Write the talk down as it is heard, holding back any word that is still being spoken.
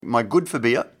my good for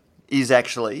beer is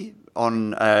actually,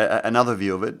 on another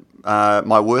view of it,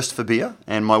 my worst for beer,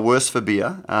 and my worst for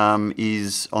beer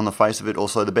is, on the face of it,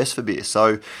 also the best for beer.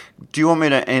 So do you want me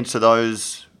to answer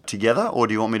those together, or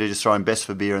do you want me to just throw in best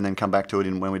for beer and then come back to it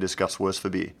when we discuss worst for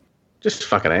beer? Just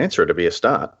fucking answer it to be a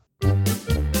start.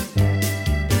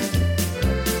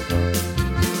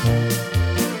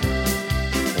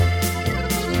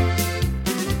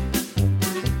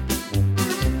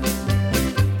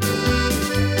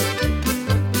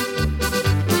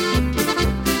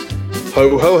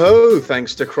 Ho, ho, ho,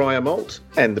 thanks to Cryer Malt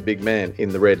and the big man in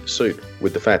the red suit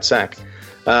with the fat sack.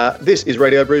 This is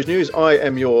Radio Brews News. I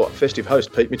am your festive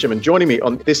host, Pete Mitchum, and joining me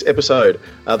on this episode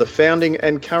are the founding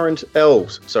and current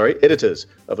editors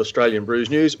of Australian Brews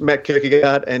News, Matt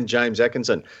Kierkegaard and James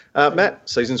Atkinson. Matt,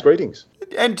 season's greetings.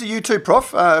 And to you too,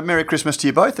 Prof. Merry Christmas to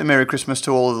you both, and Merry Christmas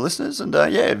to all of the listeners. And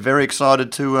very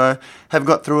excited to have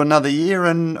got through another year,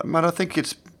 and mate, I think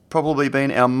it's probably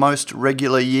been our most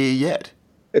regular year yet.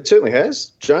 It certainly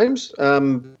has. James,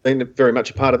 been very much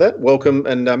a part of that. Welcome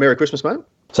and Merry Christmas, mate.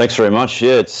 Thanks very much.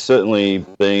 Yeah, it's certainly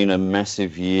been a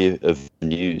massive year of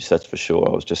news, that's for sure.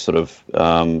 I was just sort of,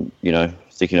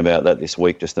 thinking about that this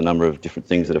week, just the number of different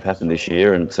things that have happened this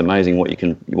year, and it's amazing what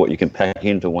you can pack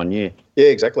into 1 year. Yeah,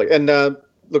 exactly. And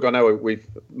look, I know we've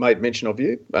made mention of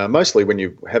you, mostly when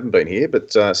you haven't been here,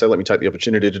 but so let me take the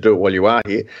opportunity to do it while you are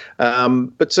here.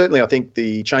 But certainly I think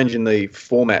the change in the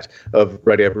format of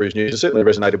Radio Brews News has certainly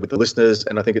resonated with the listeners,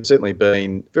 and I think it's certainly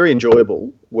been very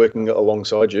enjoyable working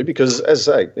alongside you because, as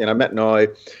I say, Matt and I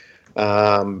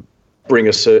bring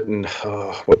a certain,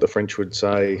 what the French would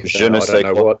say, Je ne sais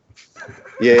know what.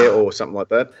 Yeah, or something like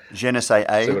that. Je ne sais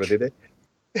age. See what I did there?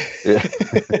 Yeah.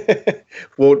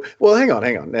 Well, hang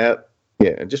on. Now,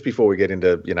 yeah, and just before we get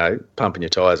into, pumping your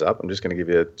tyres up, I'm just going to give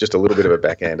you just a little bit of a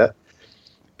backhander.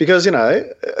 Because,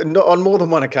 on more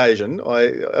than one occasion,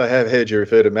 I have heard you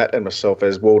refer to Matt and myself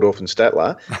as Waldorf and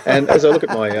Statler. And as I look at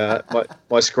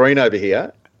my screen over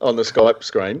here on the Skype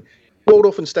screen,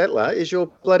 Waldorf and Statler is your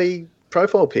bloody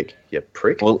profile pic, you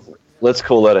prick. Well, let's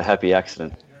call that a happy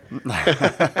accident.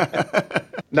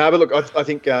 No, but look, I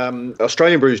think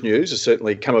Australian Brews News has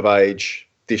certainly come of age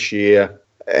this year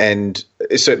and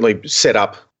is certainly set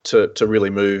up to really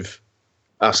move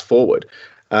us forward.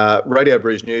 Radio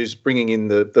Brews News bringing in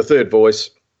the third voice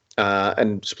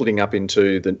and splitting up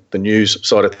into the news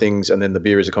side of things, and then the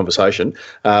beer is a conversation.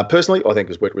 Personally, I think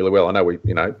it's worked really well. I know we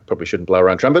probably shouldn't blow our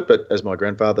own trumpet, but as my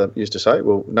grandfather used to say,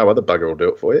 well, no other bugger will do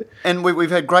it for you. And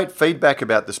we've had great feedback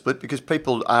about the split because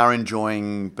people are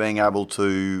enjoying being able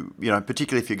to,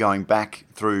 particularly if you're going back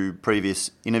through previous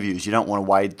interviews, you don't want to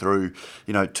wade through,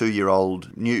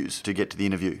 2-year-old news to get to the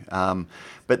interview.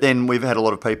 But then we've had a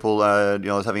lot of people, I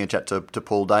was having a chat to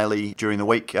Paul Daly during the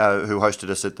week, who hosted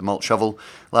us at the Malt Shovel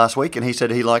last week, and he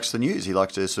said he likes the news. He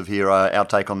likes to sort of hear our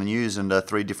take on the news and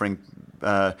 3 different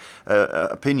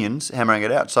opinions, hammering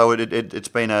it out. So it's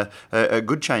been a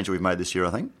good change that we've made this year,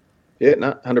 I think. Yeah,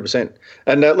 no, 100%.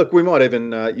 And look, we might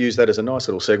even use that as a nice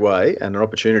little segue and an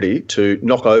opportunity to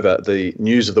knock over the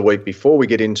news of the week before we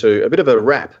get into a bit of a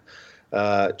wrap.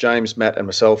 James, Matt and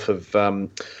myself have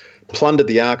plundered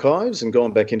the archives and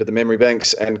gone back into the memory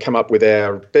banks and come up with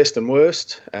our best and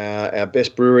worst, our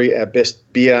best brewery, our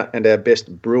best beer and our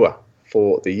best brewer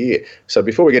for the year. So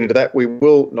before we get into that, we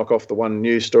will knock off the one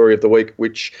news story of the week,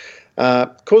 which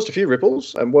caused a few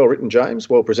ripples and well written, James,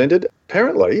 well presented.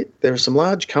 Apparently, there are some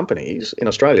large companies in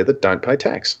Australia that don't pay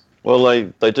tax. Well,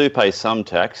 they do pay some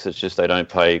tax. It's just they don't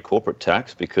pay corporate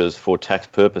tax because for tax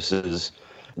purposes,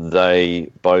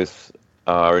 they both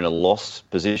are in a loss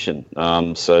position.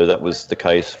 So that was the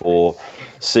case for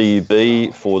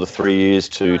CUB for the 3 years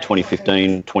to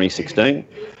 2015, 2016.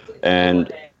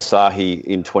 And Sahi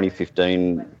in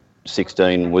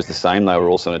 2015-16 was the same. They were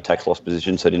also in a tax loss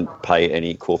position, so didn't pay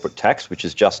any corporate tax, which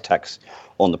is just tax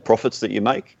on the profits that you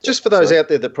make. Just for those out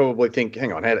there that probably think,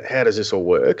 hang on, how does this all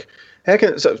work?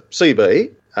 So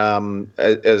CUB,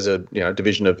 as a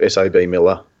division of SAB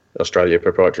Miller Australia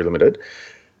Proprietary Limited,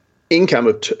 income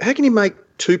of how can you make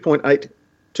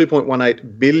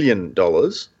 $2.18 billion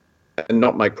and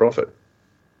not make profit?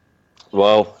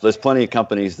 Well, there's plenty of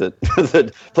companies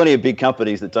plenty of big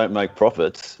companies that don't make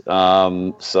profits.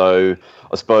 So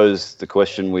I suppose the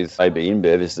question with AB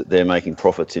InBev is that they're making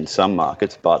profits in some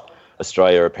markets, but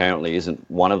Australia apparently isn't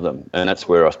one of them, and that's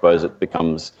where I suppose it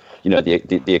becomes,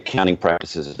 the accounting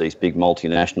practices of these big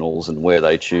multinationals and where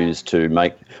they choose to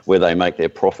make their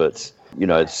profits.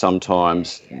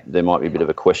 Sometimes there might be a bit of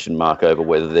a question mark over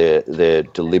whether they're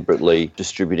deliberately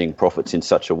distributing profits in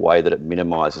such a way that it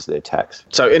minimises their tax.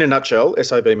 So in a nutshell,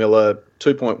 SAB Miller,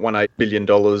 $2.18 billion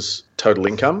total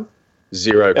income,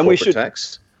 zero corporate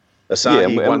tax.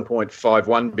 Asahi,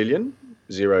 1.51 billion,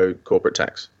 zero corporate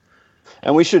tax.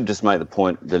 And we should just make the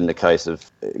point that in the case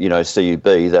of, CUB,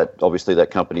 that obviously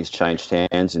that company's changed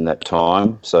hands in that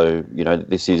time. So,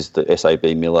 this is the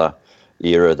SAB Miller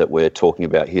era that we're talking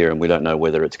about here, and we don't know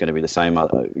whether it's going to be the same,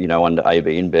 under AB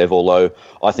InBev, although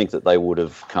I think that they would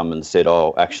have come and said,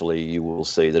 oh, actually, you will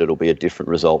see that it'll be a different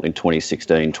result in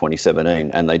 2016,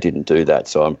 2017, and they didn't do that.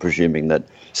 So I'm presuming that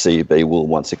CUB will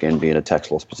once again be in a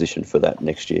tax loss position for that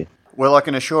next year. Well, I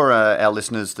can assure our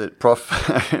listeners that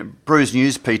Brews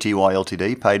News Pty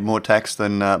Ltd paid more tax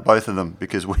than both of them,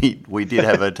 because we did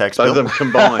have a tax bill. Both of them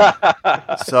combined.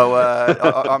 So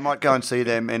I might go and see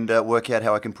them and work out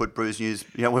how I can put Brews News.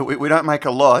 We don't make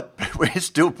a lot, but we're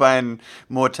still paying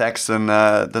more tax than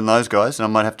those guys, and I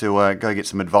might have to go get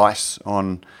some advice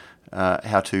on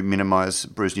how to minimise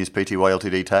Brews News Pty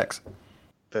Ltd tax.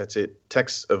 That's it.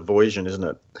 Tax avoidance, isn't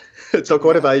it? It's not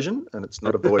quite evasion, and it's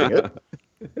not avoiding it.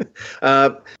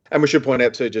 And we should point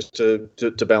out too, just to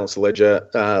balance the ledger,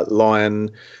 Lion,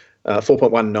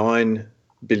 $4.19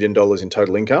 billion in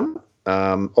total income,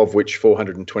 of which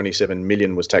 427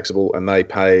 million was taxable, and they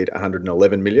paid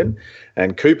 111 million.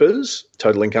 And Coopers,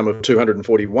 total income of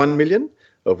 241 million,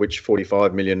 of which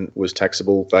 45 million was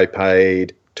taxable. They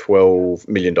paid $12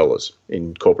 million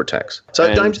in corporate tax.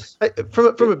 So, James,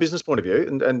 from a business point of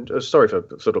view, and sorry for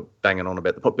sort of banging on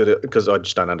about the pop, because I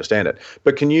just don't understand it,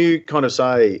 but can you kind of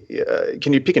say,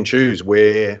 can you pick and choose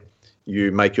where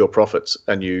you make your profits,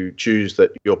 and you choose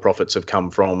that your profits have come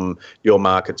from your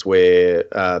markets where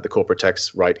the corporate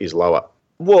tax rate is lower?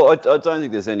 Well, I don't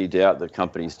think there's any doubt that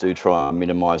companies do try and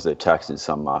minimise their tax in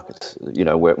some markets,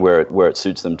 where it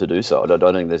suits them to do so. I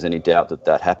don't think there's any doubt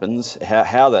that happens.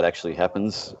 How that actually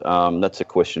happens, that's a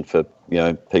question for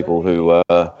people who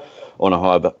are on a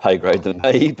higher pay grade than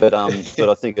me. But I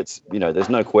think it's there's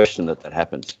no question that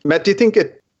happens. Matt, do you think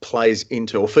it plays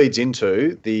into or feeds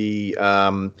into the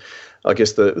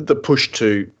the push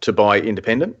to buy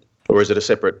independent, or is it a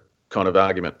separate kind of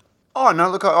argument? Oh, no,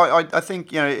 look, I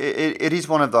think, it is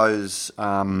one of those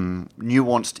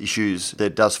nuanced issues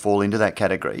that does fall into that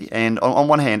category. And on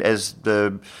one hand, as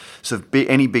the sort of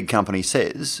any big company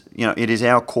says, it is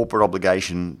our corporate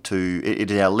obligation it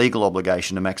is our legal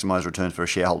obligation to maximise returns for our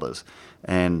shareholders.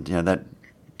 And, that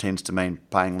tends to mean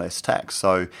paying less tax.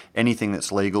 So anything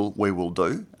that's legal, we will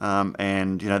do.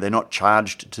 And, they're not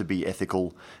charged to be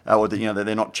ethical, or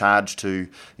they're not charged to,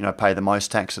 pay the most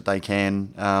tax that they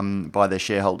can by their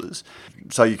shareholders.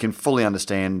 So you can fully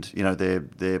understand,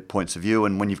 their points of view.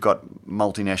 And when you've got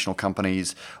multinational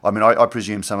companies, I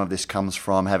presume some of this comes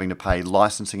from having to pay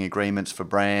licensing agreements for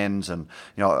brands and,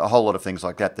 a whole lot of things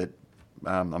like that.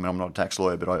 I'm not a tax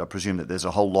lawyer, but I presume that there's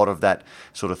a whole lot of that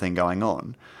sort of thing going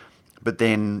on. But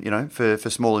then, for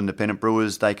small independent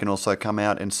brewers, they can also come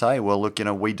out and say, well, look,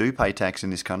 we do pay tax in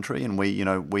this country, and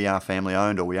we are family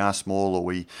owned, or we are small, or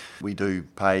we do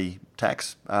pay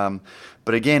tax.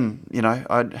 But again,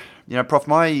 Prof,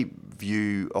 my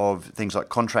view of things like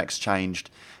contracts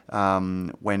changed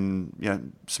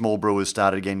when small brewers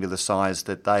started getting to the size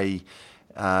that they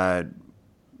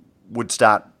would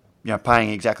start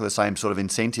paying exactly the same sort of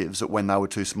incentives that when they were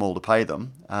too small to pay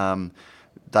them.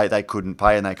 They couldn't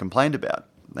pay, and they complained about.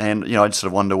 And, I just sort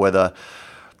of wonder whether,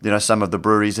 some of the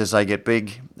breweries as they get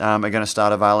big are going to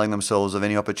start availing themselves of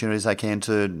any opportunities they can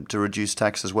to reduce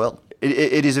tax as well.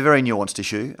 It is a very nuanced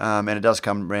issue, and it does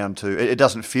come round to, it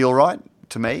doesn't feel right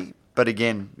to me. But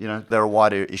again, there are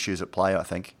wider issues at play, I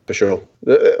think. For sure.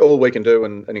 All we can do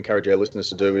and encourage our listeners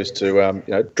to do is to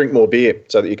drink more beer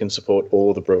so that you can support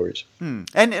all the breweries.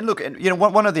 And look,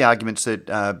 one of the arguments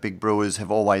that big brewers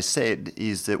have always said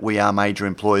is that we are major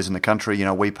employers in the country.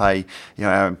 We pay,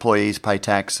 our employees pay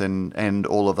tax and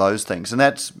all of those things. And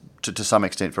that's to some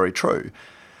extent very true.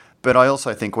 But I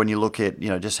also think when you look at,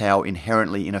 just how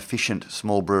inherently inefficient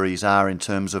small breweries are in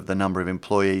terms of the number of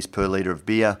employees per litre of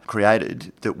beer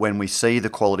created, that when we see the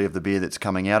quality of the beer that's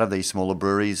coming out of these smaller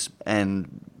breweries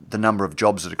and the number of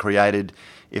jobs that are created,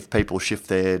 if people shift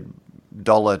their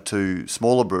dollar to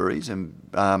smaller breweries and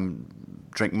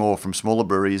drink more from smaller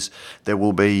breweries, there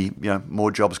will be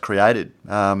more jobs created.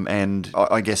 And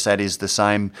I guess that is the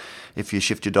same if you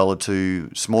shift your dollar to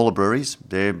smaller breweries.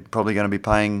 They're probably going to be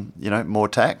paying more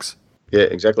tax. Yeah,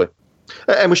 exactly.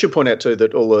 And we should point out too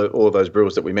that all of those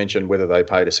brewers that we mentioned, whether they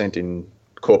paid a cent in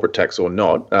corporate tax or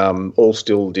not, all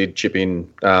still did chip in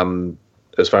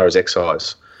as far as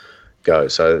excise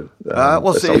goes. So,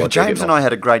 James and I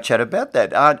had a great chat about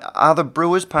that. Are the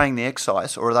brewers paying the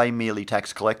excise, or are they merely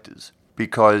tax collectors?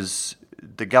 Because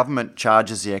the government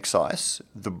charges the excise,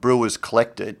 the brewers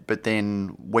collect it, but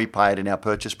then we pay it in our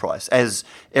purchase price. As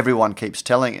everyone keeps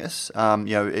telling us,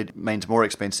 it means more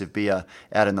expensive beer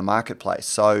out in the marketplace.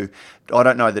 So I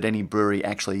don't know that any brewery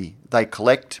actually, they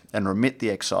collect and remit the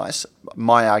excise.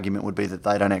 My argument would be that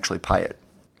they don't actually pay it.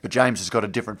 But James has got a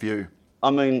different view. I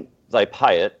mean, they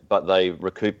pay it, but they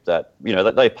recoup that.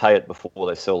 They pay it before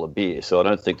they sell the beer. So I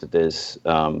don't think that there's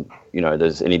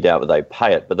any doubt that they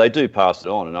pay it, but they do pass it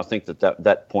on. And I think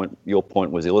that point, your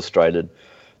point, was illustrated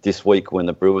this week when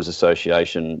the Brewers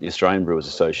Association, the Australian Brewers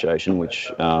Association, which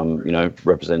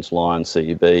represents Lions,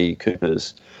 CUB,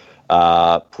 Coopers,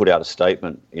 put out a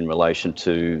statement in relation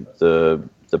to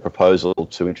the proposal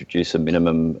to introduce a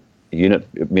minimum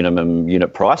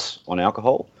unit price on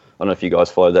alcohol. I don't know if you guys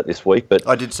followed that this week, but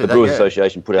I did see the Brewers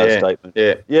Association put out a statement.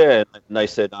 Yeah, and they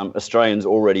said Australians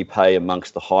already pay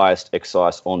amongst the highest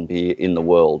excise on beer in the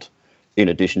world, in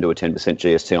addition to a 10%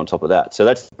 GST on top of that. So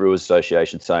that's the Brewers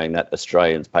Association saying that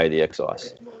Australians pay the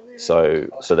excise. So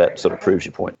that sort of proves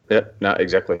your point. Yeah, no,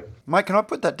 exactly. Mate, can I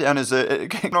put that down as I'm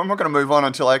not going to move on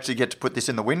until I actually get to put this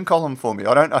in the win column for me.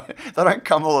 I don't know. They don't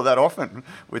come all of that often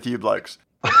with you blokes.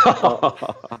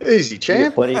 Easy,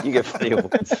 champ. You get plenty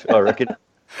of wins, I reckon.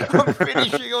 I'm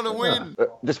finishing on a win.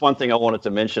 Just one thing I wanted to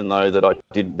mention, though, that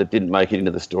didn't make it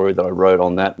into the story that I wrote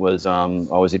on that was I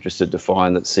was interested to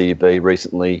find that CUB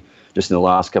recently, just in the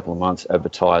last couple of months,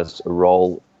 advertised a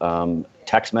role,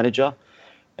 tax manager.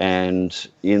 And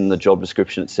in the job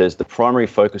description, it says the primary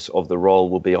focus of the role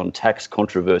will be on tax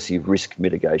controversy risk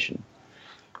mitigation,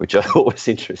 which I thought was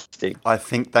interesting. I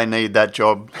think they need that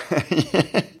job.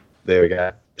 There we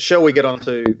go. Shall we get on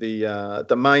to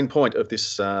the main point of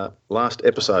this last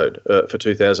episode for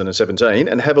 2017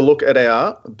 and have a look at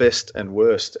our best and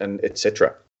worst and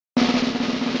etc.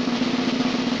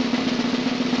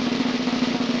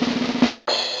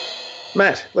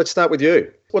 Matt, let's start with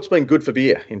you. What's been good for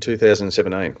beer in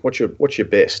 2017? What's your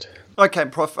best? Okay,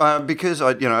 Prof. Because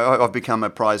I've become a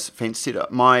prize fence sitter.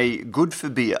 My good for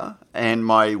beer and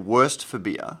my worst for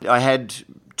beer, I had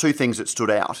two things that stood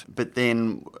out. But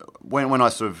then when I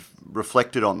sort of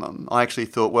reflected on them, I actually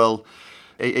thought, well,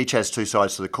 each has two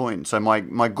sides to the coin. So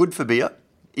my good for beer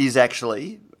is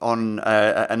actually, on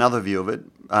another view of it,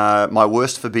 my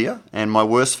worst for beer, and my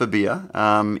worst for beer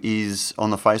is,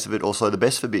 on the face of it, also the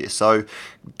best for beer. So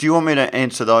do you want me to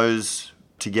answer those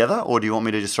together, or do you want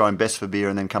me to just throw in best for beer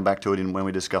and then come back to it when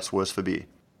we discuss worst for beer?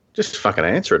 Just fucking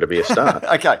answer it to be a start.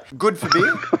 Okay, good for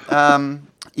beer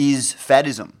is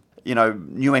faddism.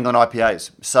 New England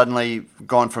IPAs suddenly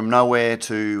gone from nowhere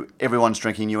to everyone's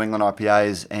drinking New England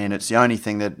IPAs, and it's the only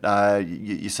thing that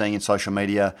you're seeing in social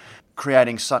media,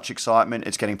 creating such excitement.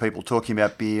 It's getting people talking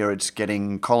about beer. It's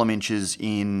getting column inches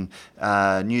in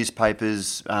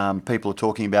newspapers. People are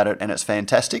talking about it, and it's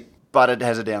fantastic, but it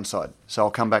has a downside. So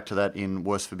I'll come back to that in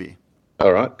worst for beer.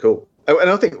 All right, cool. And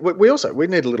I think we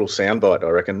need a little soundbite, I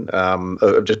reckon,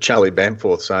 of just Charlie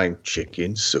Bamforth saying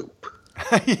chicken soup.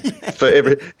 For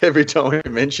every time we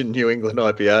mention New England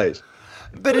IPAs.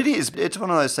 But it is. It's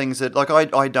one of those things that,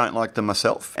 I don't like them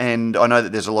myself, and I know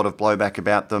that there's a lot of blowback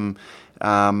about them.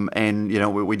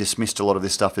 We dismissed a lot of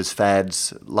this stuff as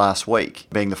fads last week,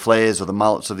 being the flares or the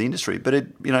mullets of the industry. But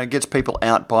it gets people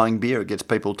out buying beer. It gets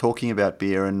people talking about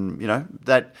beer, and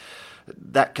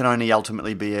that can only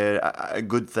ultimately be a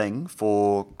good thing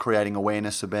for creating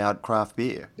awareness about craft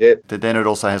beer. Yeah. But then it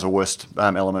also has a worst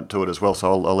element to it as well,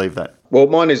 so I'll leave that. Well,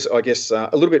 mine is, I guess, a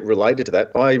little bit related to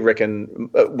that. I reckon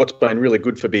what's been really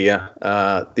good for beer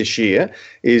this year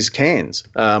is cans,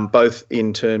 both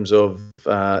in terms of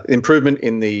improvement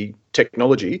in the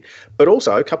technology, but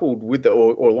also coupled with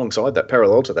or alongside that,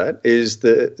 parallel to that, is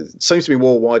it seems to be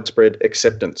more widespread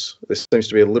acceptance. There seems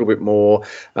to be a little bit more,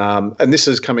 and this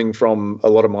is coming from a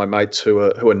lot of my mates who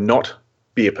are not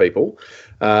beer people,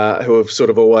 who have sort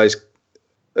of always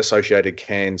associated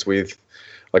cans with,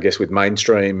 I guess, with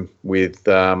mainstream, with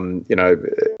full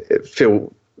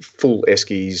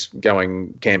eskies,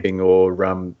 going camping or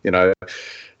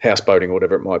houseboating or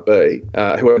whatever it might be,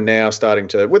 who are now starting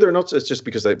to, whether or not it's just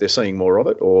because they're seeing more of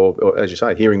it or, as you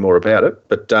say, hearing more about it.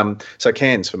 But so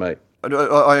cans for me.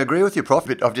 I agree with you, Prof.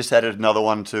 But I've just added another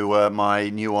one to my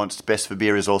nuanced best for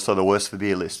beer is also the worst for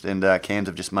beer list, and cans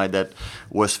have just made that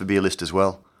worst for beer list as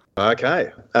well.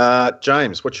 Okay,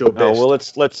 James, what's your best? Well,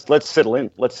 let's settle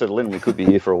in. Let's settle in. We could be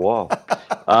here for a while.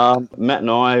 Matt and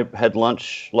I had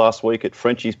lunch last week at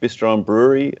Frenchie's Bistro and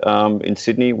Brewery in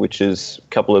Sydney, which is a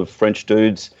couple of French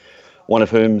dudes, one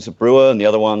of whom's a brewer, and the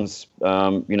other one's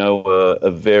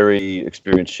a very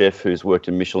experienced chef who's worked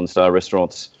in Michelin star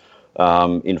restaurants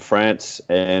in France,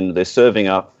 and they're serving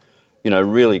up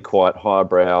really quite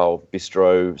highbrow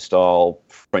bistro style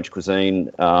French cuisine,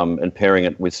 and pairing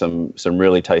it with some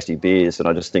really tasty beers. And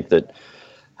I just think that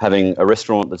having a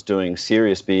restaurant that's doing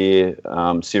serious beer,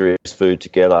 serious food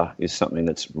together is something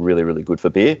that's really, really good for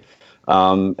beer.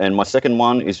 And my second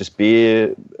one is just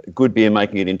beer, good beer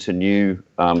making it into new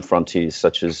frontiers,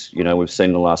 such as, we've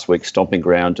seen in the last week, Stomping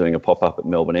Ground doing a pop-up at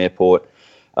Melbourne Airport,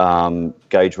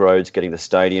 Gauge Roads getting the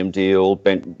stadium deal,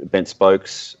 Bent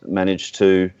Spokes managed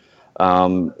to,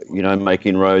 make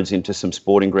inroads into some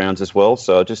sporting grounds as well.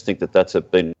 So I just think that that's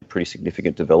been a pretty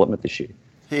significant development this year.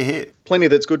 Here. Plenty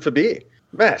that's good for beer.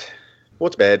 Matt,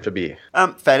 what's bad for beer?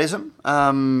 Faddism.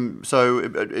 So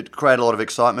it created a lot of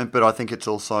excitement, but I think it's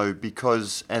also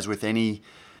because, as with any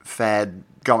fad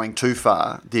going too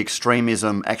far, the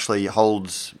extremism actually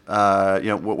holds,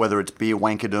 whether it's beer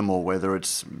wankerdom or whether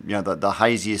it's, the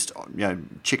haziest,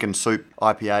 chicken soup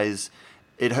IPAs,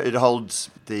 it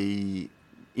holds the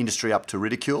industry up to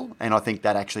ridicule, and I think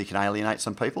that actually can alienate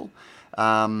some people.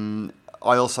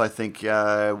 I also think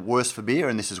worse for beer,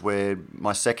 and this is where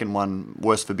my second one,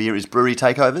 worse for beer, is brewery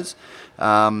takeovers.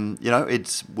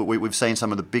 We've seen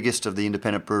some of the biggest of the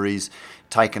independent breweries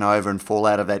taken over and fall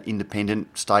out of that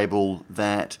independent stable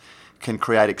that can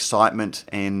create excitement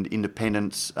and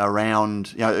independence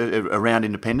around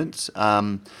independence,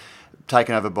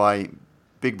 taken over by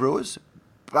big brewers.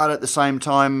 But at the same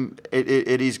time, it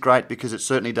is great because it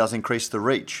certainly does increase the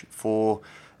reach for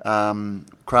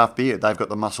craft beer. They've got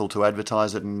the muscle to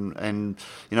advertise it, and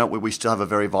we still have a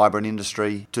very vibrant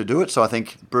industry to do it. So I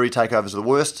think brewery takeovers are the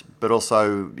worst, but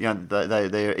also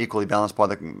they're equally balanced by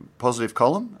the positive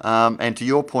column. And to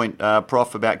your point,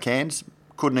 Prof, about cans,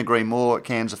 couldn't agree more.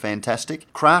 Cans are fantastic.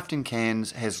 Craft in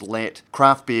cans has let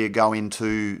craft beer go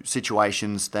into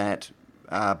situations that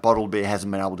bottled beer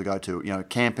hasn't been able to go to.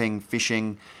 Camping,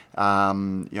 fishing,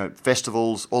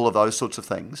 festivals, all of those sorts of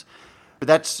things. But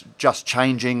that's just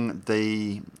changing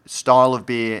the style of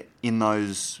beer in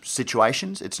those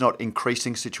situations. It's not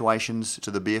increasing situations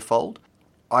to the beer fold.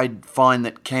 I find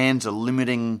that cans are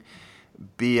limiting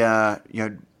beer,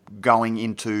 going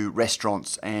into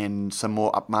restaurants and some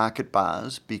more upmarket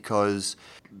bars because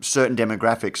certain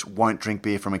demographics won't drink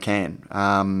beer from a can.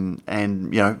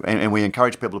 And we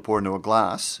encourage people to pour into a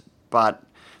glass. But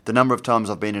the number of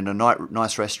times I've been in a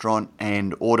nice restaurant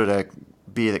and ordered a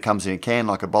beer that comes in a can,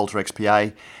 like a Bolter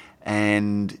XPA,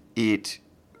 and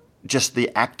just the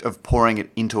act of pouring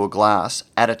it into a glass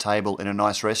at a table in a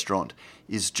nice restaurant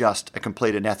is just a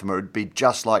complete anathema. It would be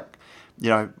just like,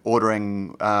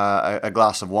 ordering a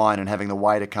glass of wine and having the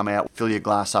waiter come out, fill your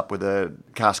glass up with a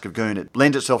cask of goon. It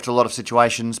lends itself to a lot of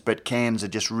situations, but cans are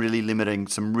just really limiting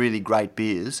some really great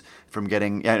beers from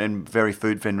getting, and very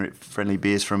food-friendly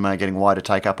beers from getting wider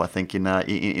take-up, I think, in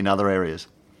other areas.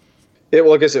 Yeah,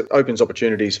 well, I guess it opens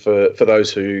opportunities for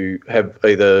those who have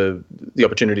either the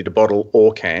opportunity to bottle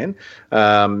or can.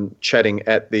 Chatting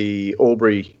at the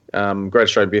Albury Great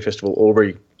Australian Beer Festival,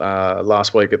 Albury,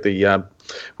 last week at the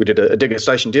we did a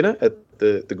degustation dinner at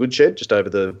the Good Shed just over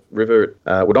the river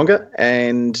at Wodonga,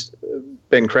 and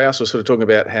Ben Krause was sort of talking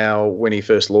about how when he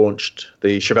first launched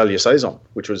the Chevalier Saison,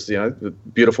 which was the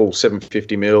beautiful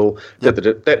 750 ml, yep.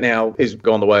 that now is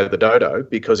gone the way of the dodo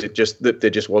because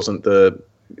it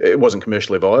wasn't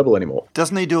commercially viable anymore.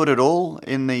 Doesn't he do it at all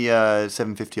in the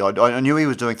 750? I knew he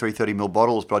was doing 330ml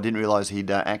bottles, but I didn't realise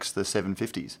he'd axed the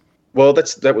 750s. Well,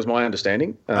 that was my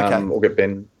understanding. Okay. We'll get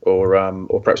Ben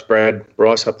or perhaps Brad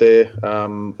Bryce up there,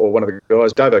 or one of the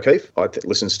guys. Dave O'Keefe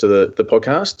listens to the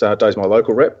podcast. Dave's my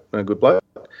local rep, a good bloke,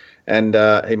 and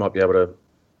he might be able to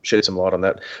shed some light on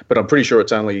that. But I'm pretty sure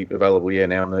it's only available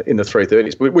now in the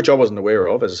 330s, which I wasn't aware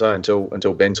of, as I say,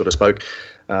 until Ben sort of spoke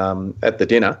at the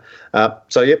dinner. I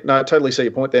totally see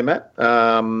your point there, Matt.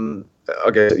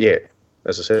 I guess,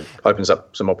 as I said, opens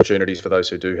up some opportunities for those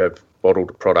who do have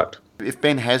bottled product. If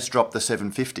Ben has dropped the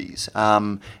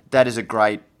 750s, that is a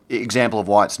great example of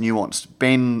why it's nuanced.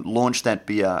 Ben launched that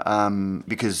beer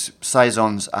because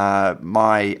Saisons are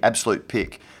my absolute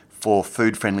pick for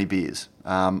food-friendly beers.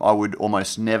 I would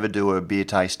almost never do a beer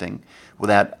tasting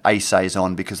without a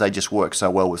Saison because they just work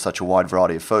so well with such a wide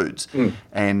variety of foods.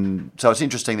 And so it's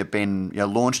interesting that Ben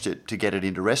launched it to get it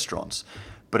into restaurants.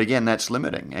 But again, that's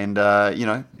limiting, and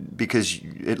because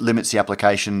it limits the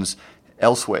applications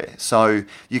elsewhere. So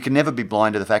you can never be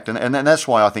blind to the fact, and that's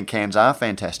why I think cans are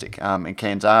fantastic, and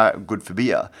cans are good for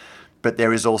beer. But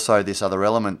there is also this other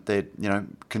element that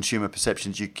consumer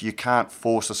perceptions. You can't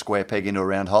force a square peg into a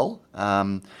round hole,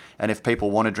 and if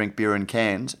people want to drink beer in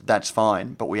cans, that's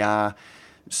fine. But we are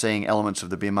seeing elements of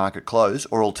the beer market close,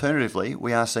 or alternatively,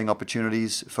 we are seeing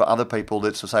opportunities for other people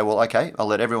that say, well, okay, I'll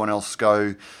let everyone else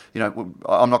go.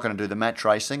 I'm not going to do the match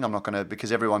racing. I'm not going to,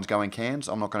 because everyone's going cans.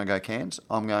 I'm not going to go cans.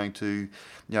 I'm going to,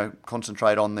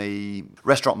 concentrate on the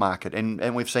restaurant market.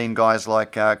 And we've seen guys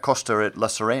like Costa at La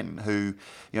Serene, who,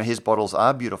 his bottles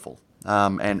are beautiful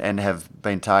and have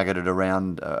been targeted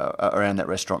around that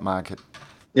restaurant market.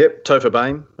 Yep, Topher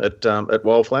Bain at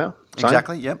Wildflower. Same.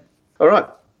 Exactly. Yep. All right,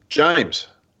 James.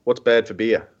 What's bad for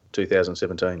beer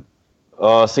 2017?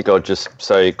 I think I'd just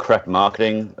say crap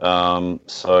marketing.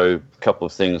 So a couple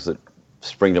of things that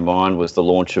spring to mind was the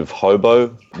launch of Hobo,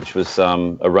 which was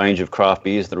a range of craft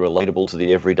beers that are relatable to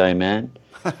the everyday man.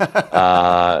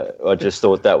 I just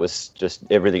thought that was just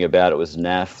everything about it was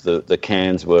naff. The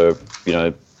cans were,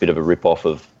 a bit of a rip-off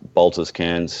of Bolter's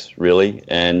cans, really.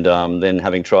 And then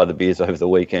having tried the beers over the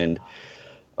weekend,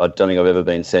 I don't think I've ever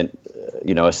been sent,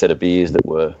 a set of beers that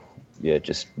were,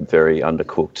 just very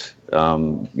undercooked,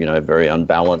 very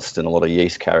unbalanced and a lot of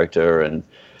yeast character and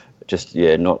just,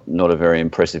 not a very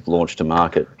impressive launch to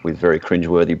market with very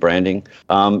cringeworthy branding.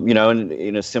 And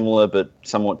in a similar but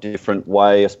somewhat different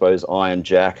way, I suppose Iron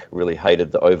Jack really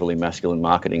hated the overly masculine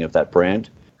marketing of that brand.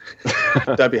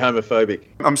 Don't be homophobic.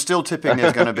 I'm still tipping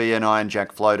there's going to be an Iron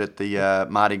Jack float at the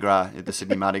Mardi Gras, at the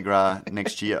Sydney Mardi Gras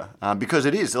next year, because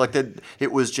it is like that.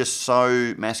 It was just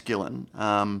so masculine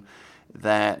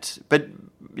that, but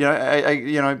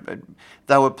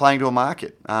they were playing to a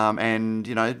market, and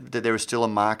that there is still a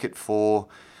market for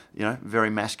very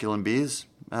masculine beers,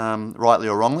 rightly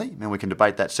or wrongly. I mean, we can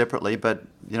debate that separately, but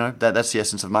that's the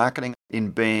essence of marketing. In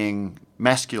being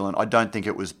masculine, I don't think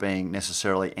it was being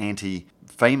necessarily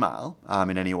anti-female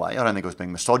in any way. I don't think it was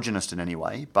being misogynist in any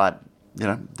way, but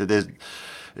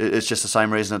it's just the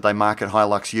same reason that they market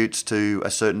Hilux utes to a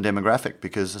certain demographic,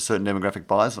 because a certain demographic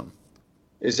buys them.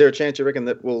 Is there a chance you reckon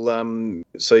that we'll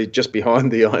see just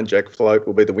behind the Iron Jack float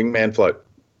will be the Wingman float?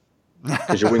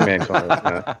 Because your Wingman kind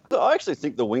of. I actually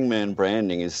think the Wingman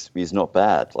branding is not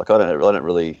bad. Like I don't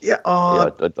really. Yeah.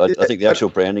 I think the actual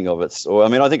branding of it's. Or I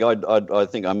mean, I think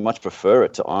I much prefer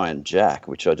it to Iron Jack,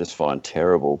 which I just find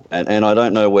terrible. And I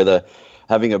don't know whether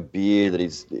having a beer that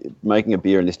is making a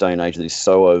beer in this day and age that is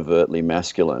so overtly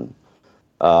masculine.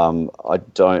 I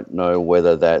don't know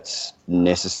whether that's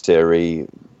necessary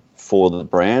for the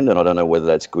brand, and I don't know whether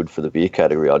that's good for the beer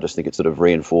category. I just think it sort of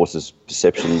reinforces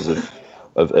perceptions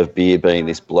of beer being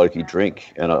this blokey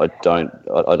drink, and I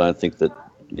don't think that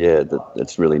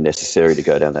it's really necessary to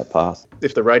go down that path.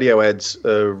 If the radio ads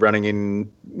are running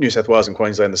in New South Wales and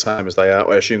Queensland the same as they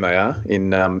are, I assume they are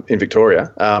in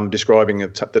Victoria, describing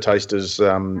the taste as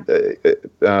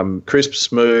crisp,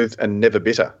 smooth, and never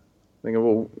bitter. Thinking,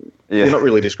 well, you're not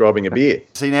really describing a beer.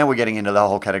 See, now we're getting into the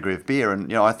whole category of beer,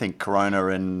 and I think Corona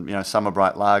and Summer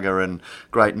Bright Lager and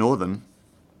Great Northern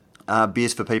are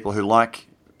beers for people who like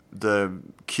the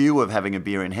cue of having a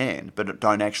beer in hand, but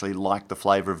don't actually like the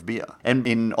flavour of beer. And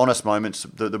in honest moments,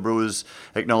 the brewers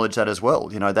acknowledge that as well.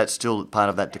 That's still part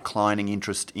of that declining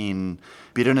interest in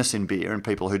bitterness in beer, and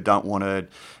people who don't want to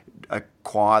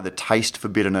acquire the taste for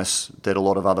bitterness that a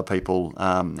lot of other people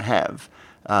have.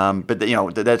 But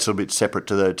that's a bit separate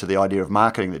to the idea of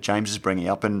marketing that James is bringing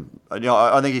up, and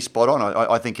I think he's spot on.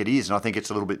 I think it is, and I think it's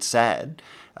a little bit sad.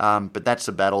 But that's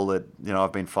a battle that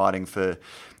I've been fighting for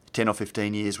 10 or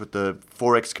 15 years with the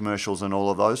Forex commercials and all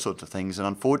of those sorts of things. And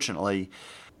unfortunately,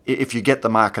 if you get the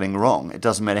marketing wrong, it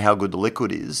doesn't matter how good the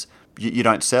liquid is, you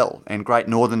don't sell. And Great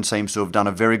Northern seems to have done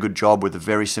a very good job with a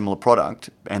very similar product,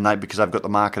 and because they've got the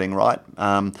marketing right.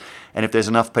 And if there's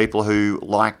enough people who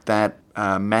like that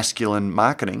masculine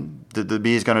marketing, the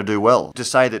beer's going to do well. To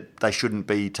say that they shouldn't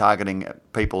be targeting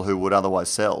people who would otherwise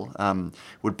sell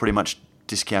would pretty much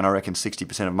discount, I reckon,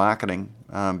 60% of marketing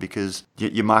because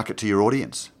you market to your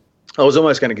audience. I was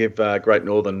almost going to give Great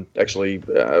Northern actually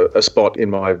a spot in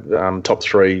my top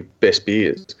 3 best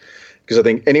beers, because I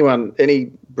think any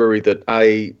brewery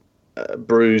that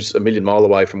brews a million mile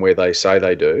away from where they say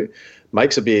they do,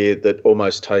 makes a beer that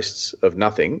almost tastes of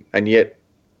nothing, and yet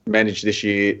managed this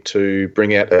year to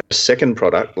bring out a second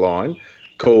product line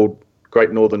called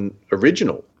Great Northern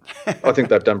Original. I think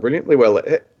they've done brilliantly well.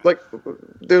 Like,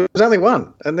 there was only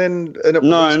one, and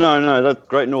No. That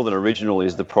Great Northern Original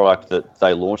is the product that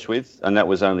they launched with, and that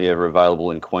was only ever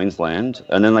available in Queensland.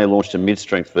 And then they launched a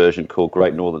mid-strength version called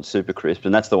Great Northern Super Crisp,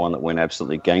 and that's the one that went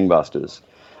absolutely gangbusters.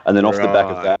 And then off the back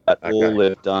of that, all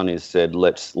they've done is said,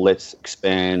 let's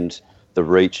expand the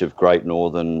reach of Great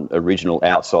Northern original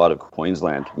outside of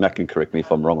Queensland. Matt can correct me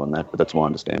if I'm wrong on that, but that's my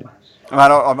understanding.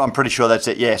 I'm pretty sure that's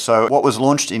it, yeah. So what was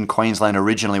launched in Queensland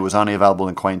originally was only available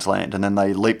in Queensland, and then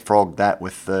they leapfrogged that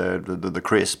with the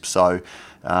crisp. So,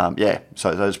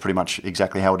 so that's pretty much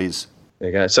exactly how it is. There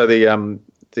you go. So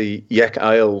the Yak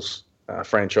Ales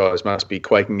franchise must be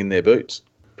quaking in their boots.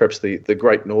 Perhaps the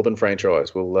Great Northern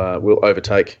franchise will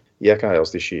overtake Yak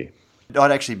Ales this year.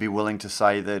 I'd actually be willing to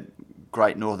say that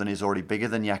Great Northern is already bigger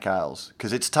than Yak Ales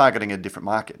because it's targeting a different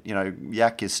market. You know,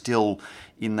 Yak is still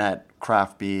in that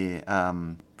craft beer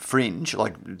fringe,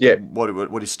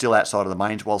 what is still outside of the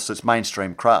main, whilst it's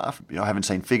mainstream craft. You know, I haven't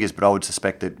seen figures, but I would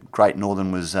suspect that Great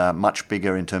Northern was much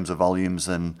bigger in terms of volumes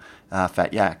than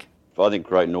Fat Yak. I think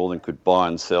Great Northern could buy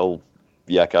and sell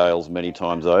Yak Ales many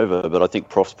times over, but I think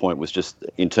Prof's point was just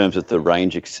in terms of the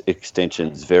range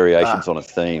extensions, variations on a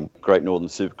theme. Great Northern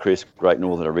Super Crisp, Great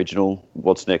Northern Original.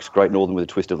 What's next? Great Northern with a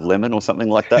twist of lemon or something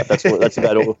like that. That's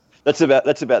about all. That's about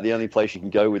the only place you can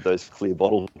go with those clear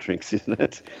bottle drinks, isn't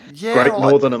it? Yeah, Great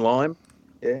Northern and lime.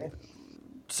 Yeah.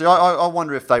 See, I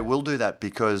wonder if they will do that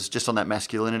because just on that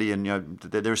masculinity, and you know,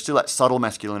 there is still that subtle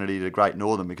masculinity to Great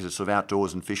Northern because it's sort of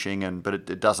outdoors and fishing, but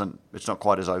it's not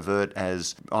quite as overt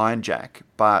as Iron Jack.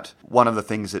 But one of the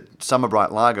things that Summer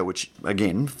Bright Lager, which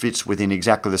again fits within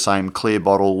exactly the same clear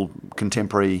bottle,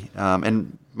 contemporary,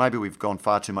 and maybe we've gone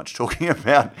far too much talking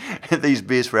about these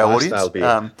beers for our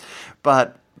audience,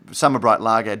 but Summer Bright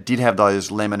Lager did have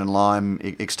those lemon and lime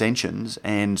extensions,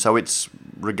 and so it's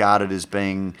regarded as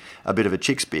being a bit of a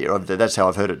chick's beer. That's how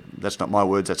I've heard it. That's not my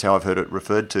words. That's how I've heard it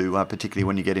referred to, particularly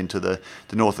when you get into the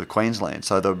north of Queensland.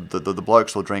 So the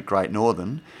blokes will drink Great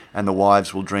Northern, and the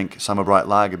wives will drink Summer Bright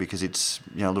Lager because it's,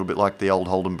 you know, a little bit like the old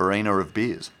Holden Barina of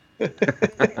beers. In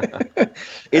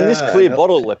this clear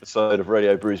bottle episode of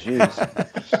Radio Brews News.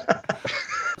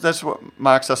 That's what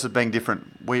marks us as being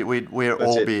different. We're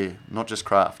all beer, not just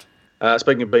craft.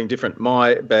 Speaking of being different,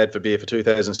 my bad for beer for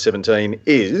 2017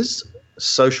 is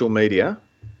social media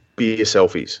beer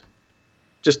selfies.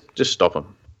 Just stop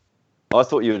them. I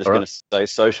thought you were just going to say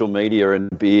social media and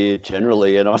beer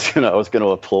generally, and I was going to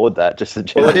applaud that. Just a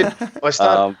general.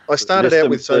 Well, I started out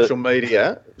with social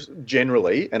media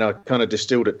generally, and I kind of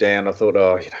distilled it down. I thought,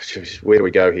 where do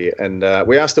we go here? And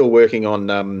we are still working on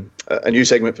a new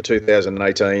segment for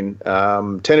 2018,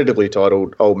 tentatively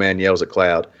titled "Old Man Yells at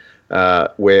Cloud."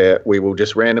 Where we will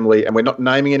just randomly, and we're not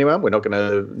naming anyone. We're not going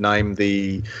to name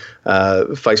the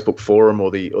Facebook forum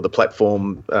or the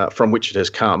platform from which it has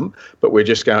come, but we're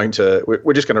just going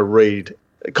to read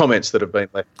comments that have been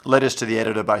left. Letters to the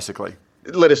editor, basically.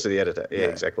 Letters to the editor. Yeah,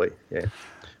 exactly. Yeah.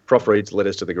 Prof reads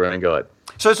letters to the Green Guide.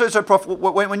 So, Prof,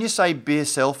 when you say beer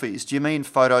selfies, do you mean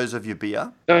photos of your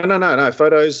beer? No.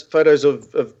 Photos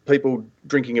of people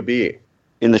drinking a beer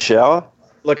in the shower.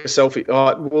 Like a selfie.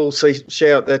 Oh, well, see,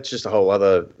 shower, that's just a whole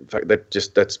other fact.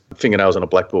 That's fingernails on a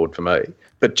blackboard for me.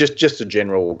 But just a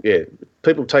general,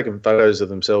 people taking photos of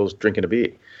themselves drinking a beer.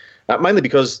 Mainly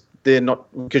because you've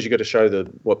got to show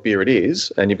what beer it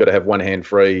is, and you've got to have one hand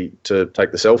free to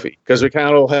take the selfie. Because we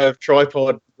can't all have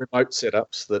tripod remote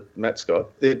setups that Matt's got.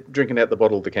 They're drinking out the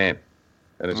bottle of the can.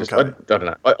 And it's just, I don't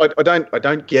know. I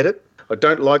don't get it. I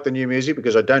don't like the new music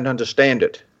because I don't understand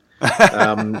it. But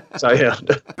I mean,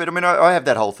 I have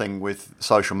that whole thing with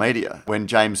social media. When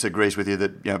James agrees with you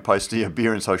that, you know, posting your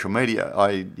beer in social media,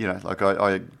 I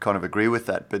kind of agree with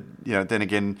that. But, you know, then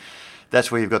again,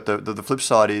 that's where you've got the flip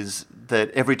side is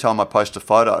that every time I post a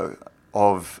photo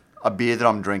of a beer that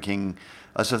I'm drinking,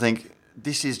 I sort of think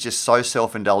this is just so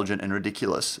self-indulgent and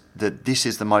ridiculous that this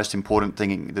is the most important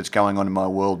thing that's going on in my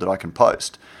world that I can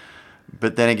post.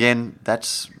 But then again,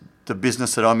 that's the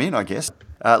business that I'm in, I guess.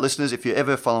 Listeners, if you're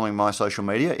ever following my social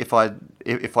media, if I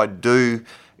do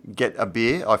get a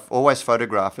beer, I always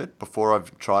photograph it before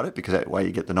I've tried it because that way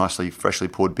you get the nicely freshly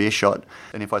poured beer shot.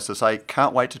 And if I sort of say,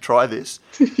 can't wait to try this.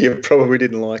 You probably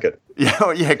didn't like it.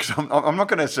 Yeah, because I'm not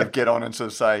going to sort of get on and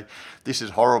sort of say, this is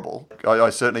horrible.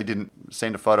 I certainly didn't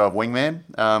send a photo of Wingman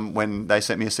when they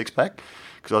sent me a six-pack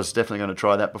because I was definitely going to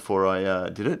try that before I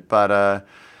did it. But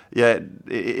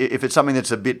if it's something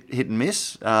that's a bit hit and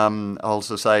miss, I'll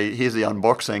also say, here's the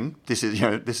unboxing. This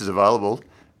is available,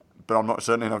 but I'm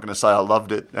certainly not going to say I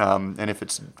loved it. And if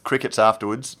it's crickets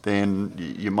afterwards, then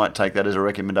you might take that as a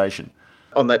recommendation.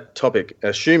 On that topic,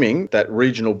 assuming that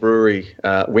regional brewery,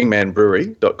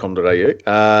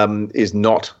 wingmanbrewery.com.au, is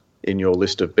not in your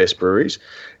list of best breweries,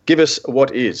 give us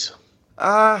what is.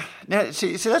 Now,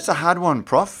 see, that's a hard one,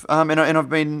 Prof. And I've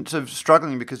been sort of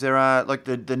struggling because there are like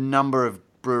the number of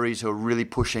breweries who are really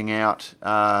pushing out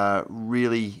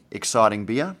really exciting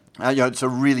beer. It's a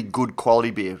really good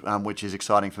quality beer, which is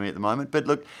exciting for me at the moment. But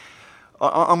look,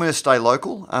 I'm going to stay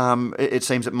local. It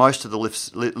seems that most of the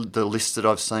lists that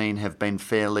I've seen have been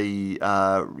fairly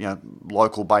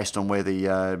local based on where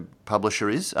the publisher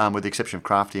is, with the exception of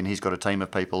Crafty, and he's got a team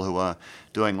of people who are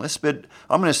doing lists. But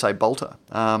I'm going to say Bolter.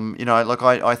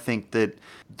 I think that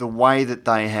the way that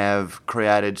they have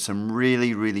created some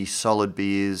really, really solid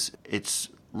beers, it's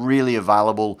really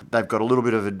available. They've got a little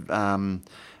bit of a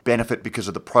benefit because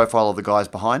of the profile of the guys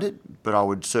behind it, but I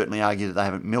would certainly argue that they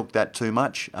haven't milked that too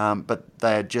much. But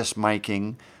they are just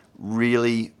making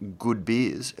really good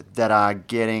beers that are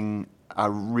getting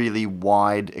a really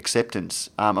wide acceptance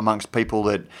amongst people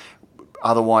that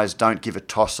otherwise don't give a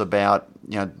toss about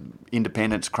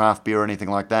independence, craft beer, or anything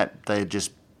like that. They're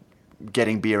just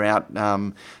getting beer out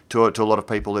to a lot of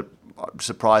people. That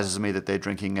surprises me that they're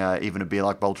drinking even a beer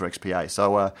like Bolter XPA.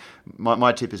 So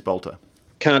my tip is Bolter.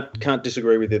 Can't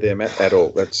disagree with you there, Matt, at all.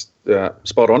 That's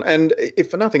spot on. And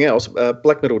if for nothing else,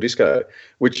 Black Metal Disco,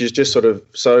 which is just sort of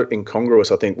so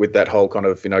incongruous, I think, with that whole kind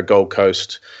of Gold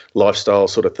Coast lifestyle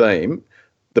sort of theme.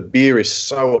 The beer is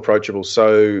so approachable,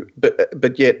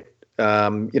 but yet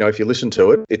if you listen to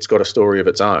it, it's got a story of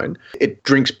its own. It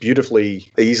drinks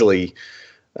beautifully, easily,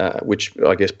 which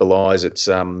I guess belies its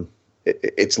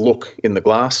look in the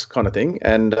glass kind of thing.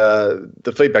 And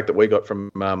the feedback that we got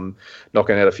from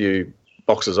knocking out a few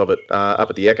boxes of it up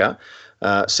at the Ekka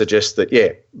suggests that,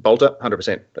 Bolter,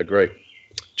 100% agree.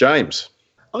 James?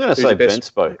 I'm going to say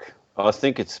Benspoke. I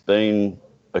think it's been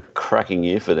a cracking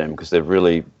year for them because they've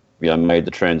really made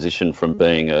the transition from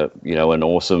being an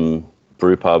awesome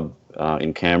brew pub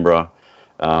in Canberra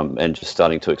and just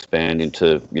starting to expand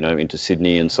into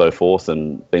Sydney and so forth,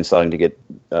 and been starting to get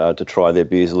to try their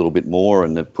beers a little bit more,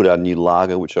 and they've put out a new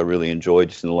lager which I really enjoyed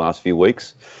just in the last few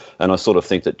weeks. And I sort of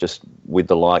think that just with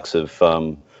the likes of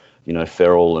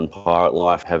Feral and Pirate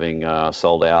Life having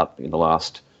sold out in the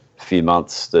last few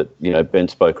months, that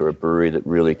Benspoke are a brewery that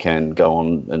really can go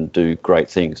on and do great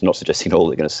things. Not suggesting at all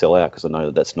they're going to sell out, because I know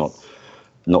that that's not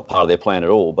part of their plan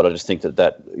at all, but I just think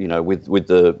that with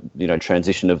the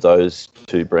transition of those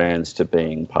two brands to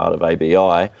being part of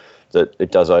ABI, that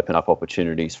it does open up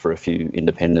opportunities for a few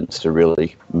independents to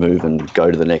really move and go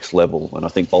to the next level. And I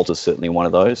think Bolter's certainly one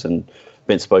of those, and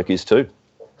Benspoke is too.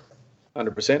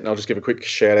 100%. And I'll just give a quick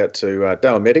shout out to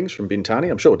Dale Meddings from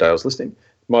Bintani. I'm sure Dale's listening.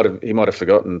 He might have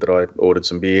forgotten that I ordered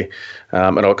some beer,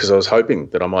 because I was hoping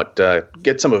that I might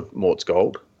get some of Mort's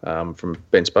Gold from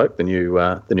Benspoke, the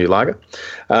new lager.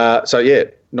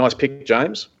 Nice pick,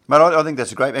 James. Mate, I think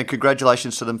that's a great, and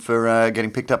congratulations to them for getting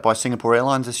picked up by Singapore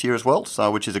Airlines this year as well. So,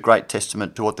 which is a great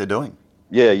testament to what they're doing.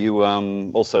 Yeah, you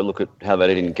also look at how they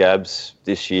did in Gabs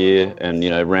this year, and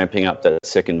ramping up that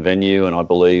second venue. And I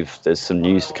believe there's some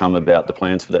news to come about the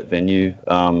plans for that venue.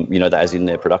 As in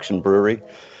their production brewery.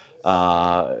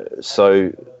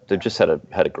 So they've just had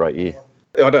a great year.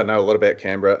 I don't know a lot about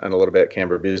Canberra and a lot about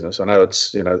Canberra business. I know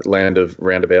it's land of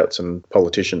roundabouts and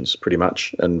politicians pretty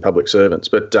much, and public servants.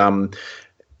 But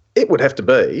it would have to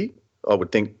be, I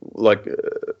would think,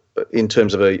 in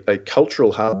terms of a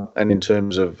cultural hub and in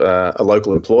terms of a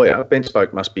local employer,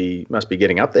 Benspoke must be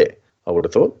getting up there, I would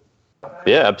have thought.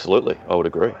 Yeah, absolutely. I would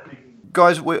agree.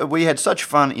 Guys, we had such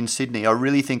fun in Sydney. I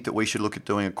really think that we should look at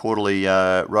doing a quarterly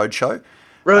road show.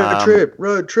 Road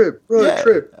trip.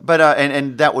 But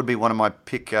and that would be one of my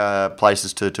pick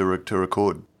places to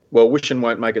record. Well, wishing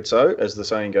won't make it so, as the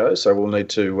saying goes. So we'll need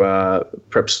to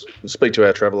perhaps speak to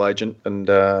our travel agent and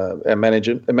our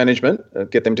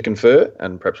management, get them to confer,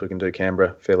 and perhaps we can do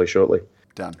Canberra fairly shortly.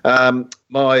 Done.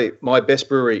 My best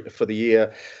brewery for the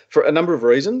year, for a number of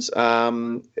reasons,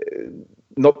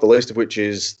 not the least of which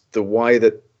is the way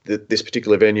that this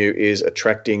particular venue is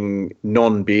attracting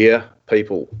non-beer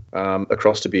people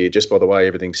across to beer, just by the way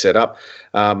everything's set up.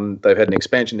 They've had an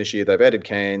expansion this year. They've added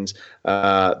cans.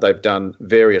 They've done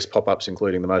various pop-ups,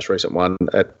 including the most recent one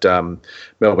at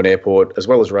Melbourne Airport, as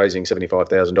well as raising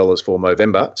 $75,000 for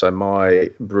Movember. So my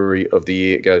brewery of the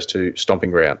year goes to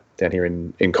Stomping Ground down here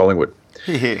in Collingwood.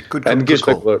 Yeah, good. And gives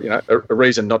people a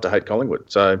reason not to hate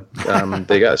Collingwood. So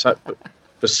there you go. So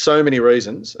for so many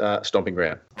reasons, Stomping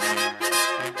Ground.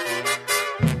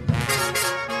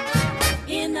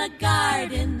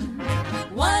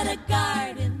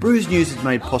 Brews News is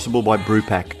made possible by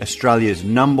Brewpack, Australia's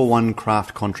 #1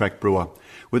 craft contract brewer.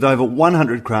 With over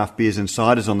 100 craft beers and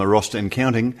ciders on the roster and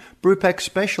counting, Brewpack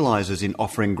specialises in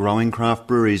offering growing craft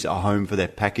breweries a home for their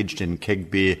packaged and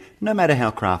kegged beer, no matter how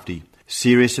crafty.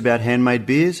 Serious about handmade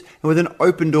beers, and with an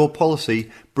open-door policy,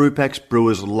 Brewpack's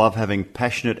brewers love having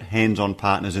passionate, hands-on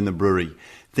partners in the brewery.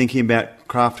 Thinking about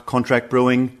craft contract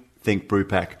brewing? Think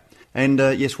Brewpack. And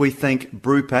yes, we thank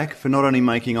Brewpack for not only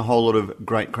making a whole lot of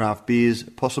great craft beers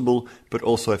possible, but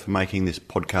also for making this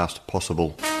podcast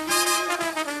possible.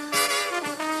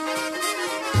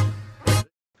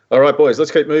 All right, boys,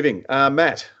 let's keep moving.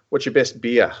 Matt, what's your best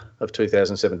beer of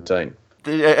 2017?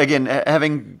 Again,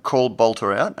 having called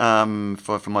Bolter out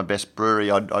for my best brewery,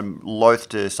 I'm loath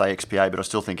to say XPA, but I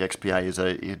still think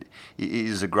XPA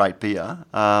is a great beer.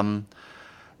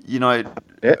 Yeah,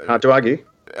 hard to argue.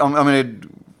 I'm going to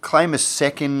claim a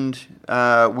second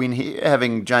win here,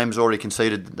 having James already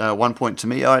conceded 1 point to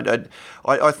me.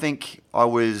 I think I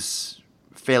was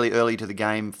fairly early to the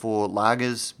game for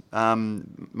lagers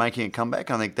making a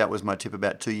comeback. I think that was my tip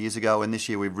about 2 years ago, and this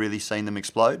year we've really seen them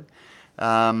explode.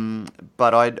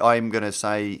 But I'm going to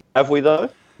say... Have we, though?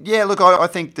 Yeah, look, I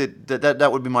think that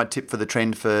would be my tip for the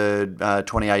trend for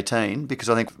 2018, because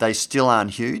I think they still aren't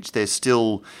huge. They're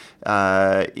still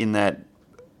in that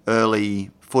early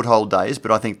foothold days,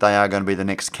 but I think they are going to be the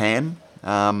next can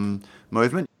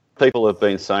movement. People have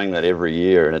been saying that every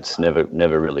year, and it's never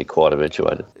really quite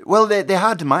eventuated. Well, they're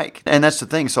hard to make, and that's the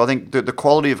thing. So I think the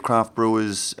quality of craft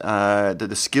brewers,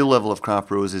 the skill level of craft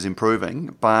brewers is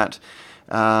improving, but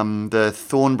the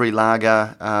Thornbury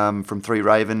Lager from Three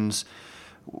Ravens,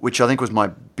 which I think was my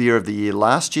beer of the year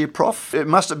last year, Prof. It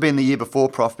must have been the year before,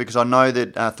 Prof, because I know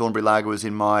that Thornbury Lager was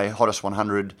in my hottest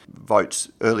 100 votes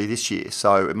early this year,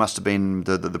 so it must have been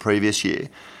the previous year.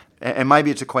 And maybe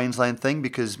it's a Queensland thing,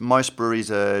 because most breweries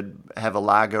have a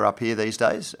lager up here these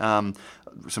days. Some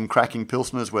cracking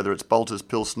pilsners, whether it's Bolter's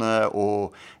Pilsner or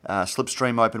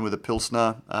Slipstream open with a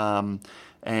Pilsner.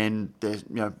 And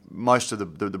most of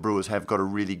the brewers have got a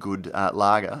really good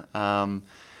lager.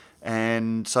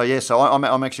 And so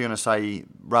I'm actually going to say,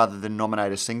 rather than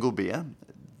nominate a single beer,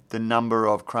 the number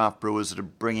of craft brewers that are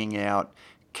bringing out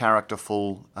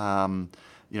characterful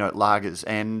lagers.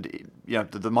 And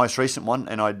the most recent one,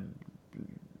 and I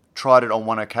tried it on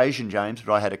one occasion, James,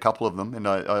 but I had a couple of them, and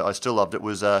I still loved it,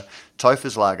 was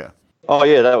Topher's Lager. Oh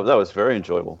yeah, that was very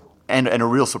enjoyable. And a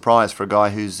real surprise for a guy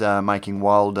who's making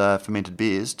wild fermented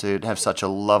beers to have such a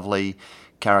lovely,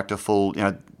 characterful.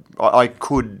 I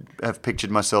could have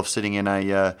pictured myself sitting in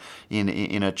a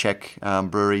Czech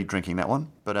brewery drinking that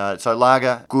one. But so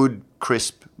lager, good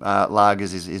crisp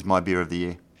lagers is my beer of the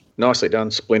year. Nicely done,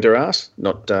 Splinter Ass.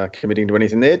 Not committing to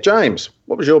anything there. James,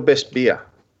 what was your best beer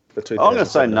for 2017? I'm going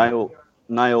to say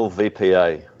Nail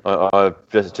VPA. I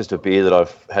just a beer that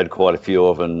I've had quite a few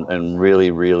of and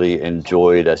really, really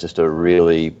enjoyed as just a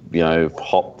really,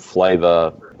 hop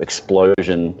flavour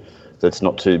explosion that's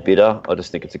not too bitter. I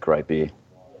just think it's a great beer.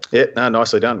 Yeah, no,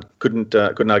 nicely done. Couldn't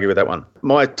argue with that one.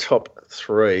 My top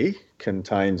three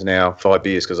contains now 5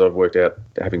 beers, because I've worked out,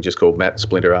 having just called Matt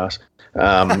Splinter Ass.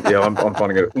 I'm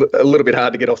finding it a little bit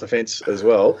hard to get off the fence as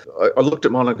well. I looked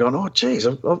at mine and gone, oh, geez,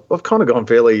 I've kind of gone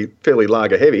fairly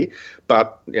lager heavy.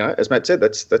 But, as Matt said,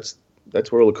 that's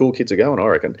where all the cool kids are going, I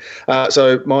reckon.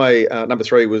 So my number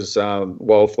 3 was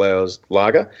Wildflowers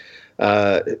Lager.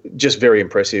 Just very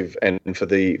impressive, and for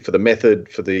the method,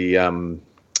 for the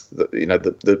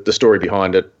story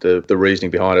behind it, the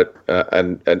reasoning behind it,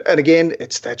 and again,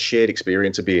 it's that shared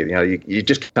experience of beer. You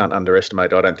just can't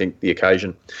underestimate, I don't think, the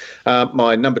occasion.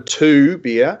 My number 2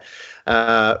 beer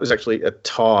was actually a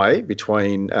tie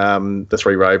between the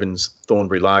Three Ravens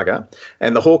Thornbury Lager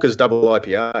and the Hawker's Double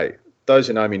IPA. Those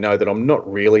who know me know that I'm not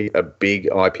really a big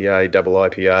IPA, double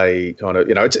IPA kind of,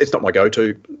 it's not my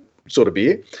go-to sort of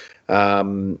beer.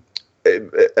 And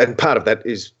part of that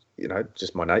is,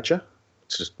 just my nature.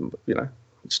 It's just,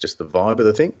 it's just the vibe of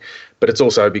the thing. But it's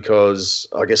also because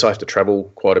I guess I have to travel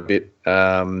quite a bit,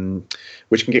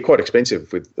 which can get quite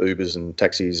expensive with Ubers and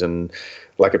taxis and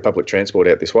lack of public transport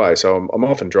out this way. So I'm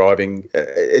often driving.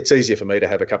 It's easier for me to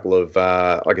have a couple of,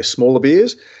 smaller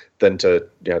beers than to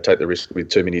take the risk with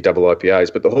too many double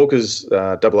IPAs. But the Hawker's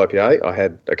double IPA, I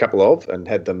had a couple of, and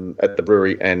had them at the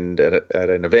brewery and at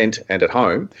an event and at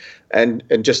home, and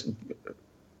just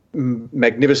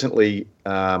magnificently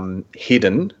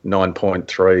hidden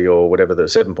 9.3 or whatever, the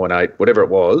 7.8, whatever it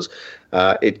was,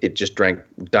 it just drank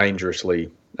dangerously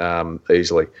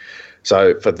easily.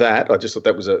 So for that, I just thought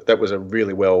that was a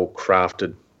really well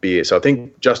crafted beer. So I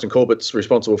think Justin Corbett's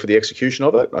responsible for the execution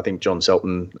of it. I think John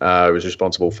Selton was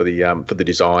responsible for the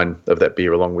design of that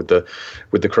beer, along with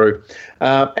the crew.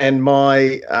 And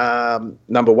my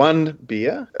number 1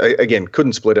 beer, again,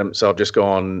 couldn't split them, so I've just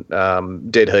gone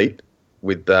dead heat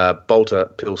with Bolter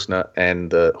Pilsner and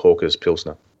the Hawker's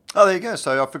Pilsner. Oh, there you go.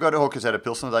 So I forgot Hawker's had a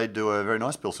Pilsner. They do a very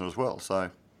nice Pilsner as well.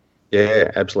 So yeah,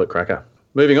 absolute cracker.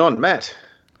 Moving on, Matt.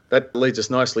 That leads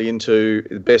us nicely into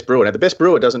the best brewer. Now, the best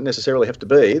brewer doesn't necessarily have to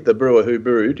be the brewer who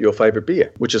brewed your favourite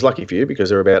beer, which is lucky for you because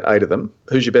there are about 8 of them.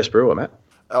 Who's your best brewer, Matt?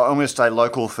 I'm going to stay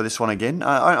local for this one again,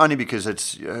 only because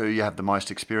it's who you have the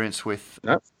most experience with.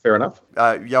 No, fair enough.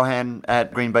 Johan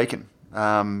at Green Beacon.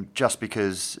 Just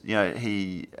because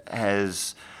he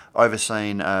has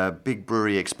overseen a big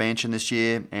brewery expansion this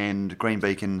year, and Green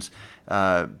Beacon's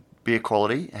beer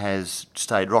quality has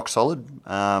stayed rock solid.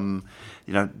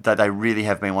 That they really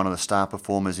have been one of the star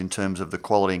performers in terms of the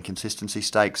quality and consistency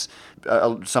stakes.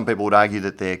 Some people would argue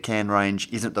that their can range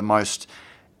isn't the most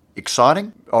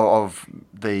exciting of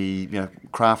the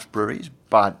craft breweries,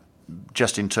 but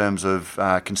just in terms of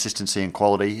consistency and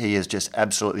quality, he has just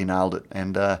absolutely nailed it.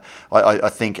 And I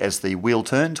think as the wheel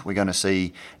turns, we're going to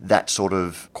see that sort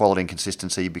of quality and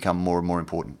consistency become more and more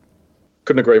important.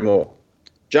 Couldn't agree more.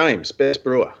 James, best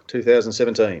brewer,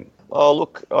 2017. Oh,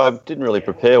 look, I didn't really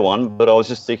prepare one, but I was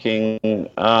just thinking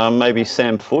maybe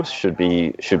Sam Foote should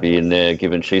be in there,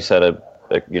 given she's had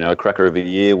a cracker of a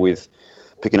year with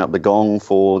picking up the gong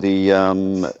for the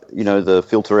the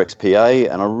Filter XPA,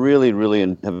 and I really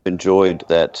have enjoyed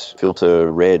that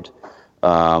Filter Red.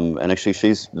 And actually,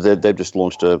 they've just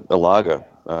launched a lager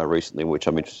recently, which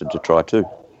I'm interested to try too.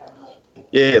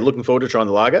 Yeah, looking forward to trying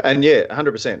the lager, and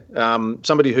 100%.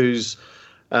 Somebody who's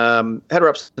had her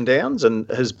ups and downs, and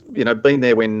has been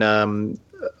there when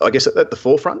I guess at the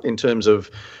forefront in terms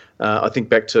of. I think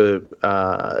back to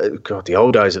the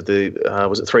old days of the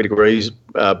was it 3 Degrees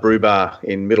Brew Bar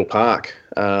in Middle Park.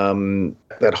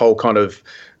 That whole kind of,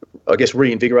 I guess,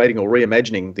 reinvigorating or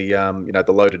reimagining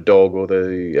the Loaded Dog or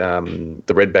the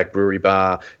Redback Brewery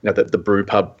Bar, the brew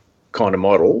pub kind of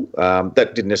model.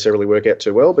 That didn't necessarily work out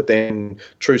too well, but then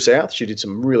True South, she did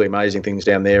some really amazing things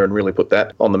down there and really put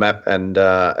that on the map. And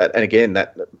again,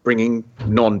 that bringing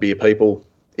non-beer people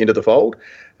into the fold.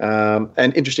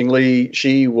 And interestingly,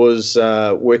 she was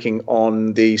working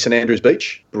on the St Andrews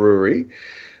Beach Brewery,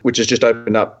 which has just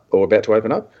opened up or about to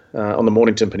open up on the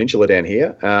Mornington Peninsula down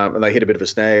here. And they hit a bit of a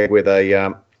snag where they,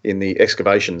 in the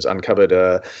excavations, uncovered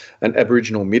an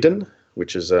Aboriginal midden,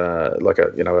 which is like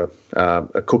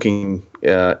a cooking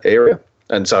area.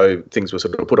 And so things were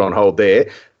sort of put on hold there.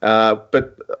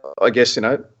 But I guess,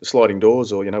 sliding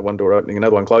doors or, one door opening,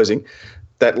 another one closing,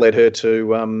 that led her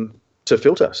to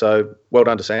Filter. So well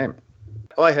done to Sam.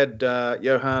 I had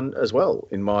Johan as well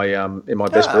in my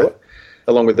best brewer,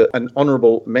 along with an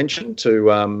honourable mention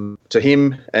to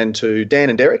him and to Dan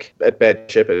and Derek at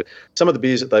Bad Shepherd. Some of the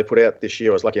beers that they put out this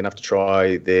year, I was lucky enough to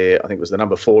try I think it was the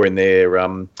number 4 in their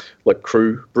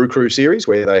Brew Crew series,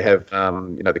 where they have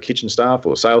the kitchen staff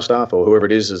or sales staff or whoever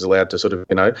it is allowed to sort of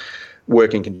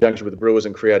work in conjunction with the brewers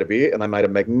and create a beer. And they made a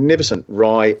magnificent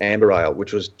rye amber ale,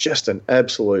 which was just an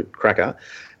absolute cracker.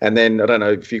 And then, I don't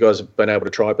know if you guys have been able to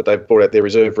try it, but they've brought out their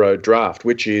Reserve Road Draft,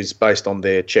 which is based on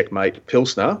their Checkmate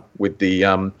Pilsner, with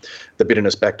the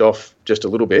bitterness backed off just a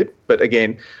little bit. But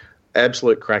again,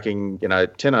 absolute cracking,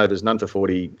 10 overs, none for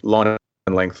 40, line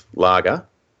and length lager,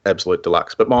 absolute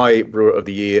deluxe. But my brewer of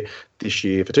the year this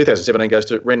year for 2017 goes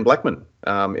to Ren Blackman,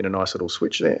 in a nice little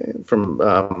switch there from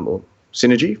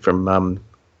synergy from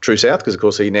True South, because of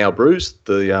course he now brews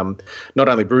not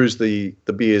only brews the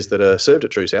beers that are served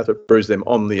at True South, but brews them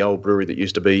on the old brewery that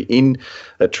used to be in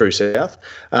at True South.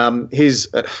 His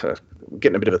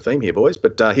getting a bit of a theme here, boys,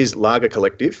 but his lager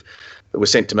collective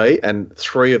was sent to me, and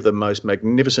 3 of the most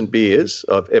magnificent beers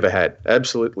I've ever had.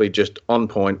 Absolutely just on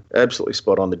point, absolutely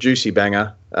spot on. The juicy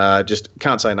banger, just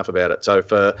can't say enough about it. So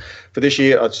for this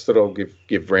year, I just thought I'll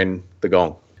give Ren the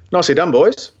gong. Nicely done,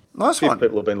 boys. Nice one.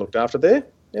 People have been looked after there.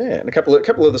 Yeah, and a couple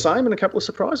of the same and a couple of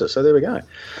surprises. So there we go.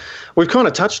 We've kind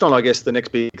of touched on, I guess, the next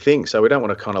big thing, so we don't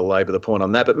want to kind of labour the point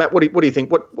on that. But Matt, what do you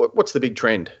think? What's the big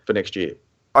trend for next year?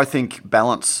 I think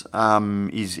balance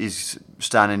is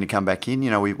starting to come back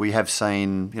in. We have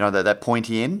seen that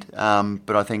pointy end,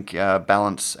 but I think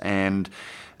balance and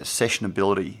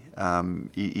sessionability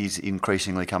is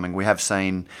increasingly coming. We have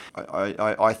seen,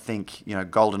 I think,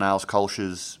 golden ales,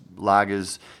 Kolsch's,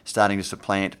 lagers starting to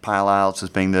supplant pale ales as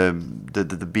being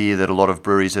the beer that a lot of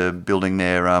breweries are building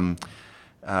their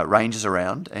ranges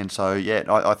around. And so,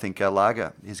 I think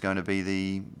lager is going to be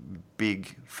the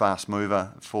big fast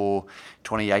mover for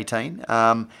 2018.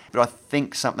 But I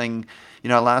think something,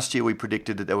 last year we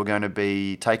predicted that there were going to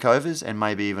be takeovers and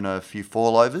maybe even a few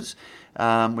fallovers.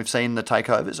 We've seen the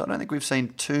takeovers. I don't think we've seen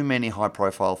too many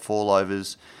high-profile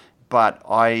fallovers, but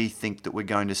I think that we're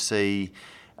going to see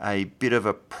a bit of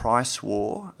a price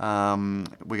war.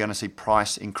 We're going to see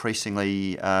price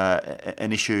increasingly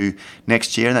an issue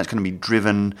next year, and that's going to be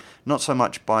driven not so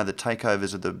much by the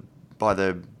takeovers by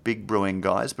the big brewing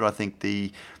guys, but I think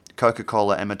the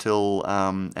Coca-Cola, Amatil,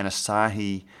 and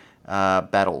Asahi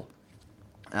battle.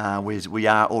 We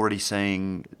are already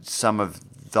seeing some of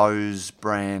those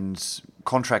brands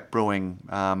contract brewing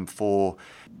for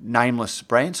nameless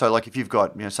brands. So, like if you've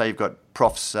got, say you've got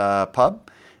Prof's Pub,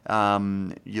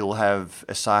 you'll have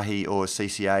Asahi or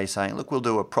CCA saying, look, we'll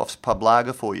do a Prof's Pub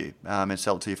Lager for you and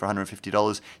sell it to you for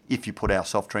 $150 if you put our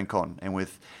soft drink on. And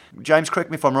with, James, correct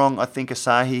me if I'm wrong, I think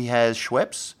Asahi has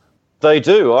Schweppes. They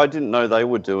do. I didn't know they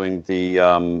were doing the,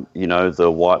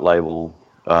 the white label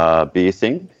beer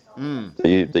thing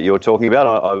that you're talking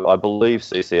about. I believe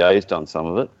CCA has done some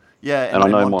of it. Yeah, and I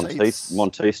know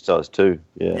Monteith's does too.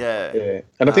 Yeah.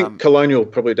 And I think Colonial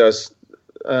probably does.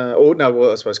 I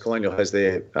suppose Colonial has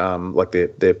their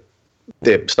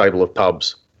their stable of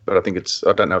pubs, but I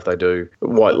don't know if they do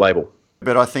white label.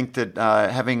 But I think that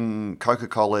having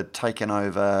Coca-Cola taken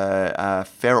over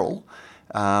Feral,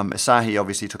 Asahi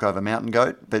obviously took over Mountain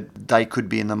Goat, but they could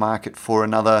be in the market for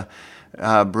another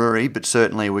brewery. But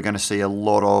certainly we're going to see a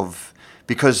lot of,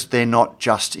 because they're not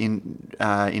just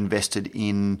invested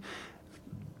in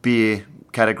beer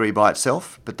category by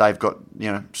itself, but they've got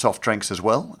soft drinks as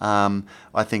well.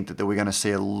 I think that we're going to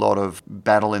see a lot of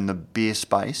battle in the beer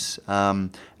space,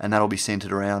 and that'll be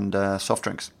centred around soft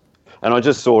drinks. And I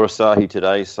just saw Asahi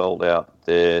today sold out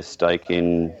their stake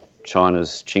in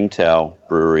China's Qingdao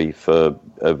brewery for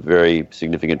a very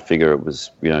significant figure. It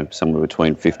was somewhere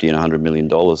between $50 and $100 million.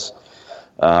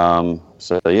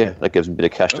 That gives them a bit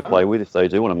of cash to play with if they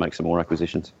do want to make some more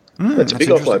acquisitions. That's a big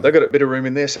offload. They've got a bit of room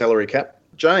in their salary cap.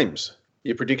 James,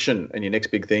 your prediction and your next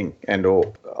big thing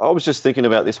and/or? I was just thinking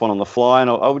about this one on the fly, and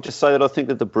I would just say that I think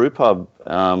that the brewpub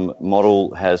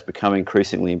model has become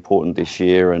increasingly important this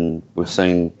year, and we've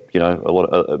seen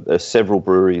several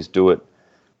breweries do it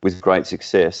with great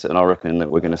success, and I reckon that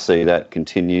we're going to see that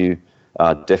continue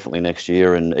definitely next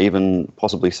year, and even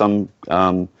possibly some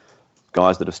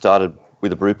guys that have started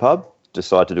with a brewpub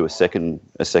decide to do a second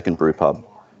brewpub,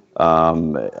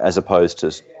 as opposed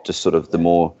to just sort of the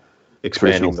more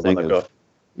expanding the one they've got.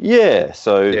 Yeah,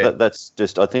 so that's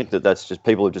just, I think that's just,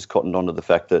 people have just cottoned onto the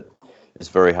fact that it's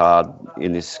very hard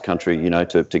in this country,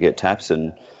 to get taps,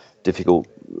 and difficult.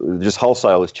 Just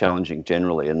wholesale is challenging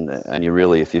generally, and you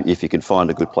really, if you can find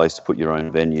a good place to put your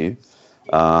own venue,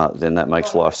 then that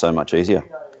makes life so much easier.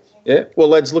 Yeah, well,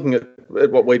 lads, looking at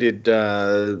what we did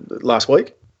last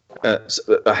week,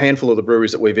 a handful of the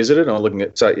breweries that we visited, I'm looking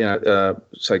at say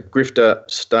Grifter,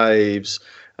 Staves,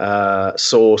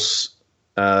 Source,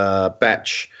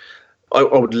 Batch. I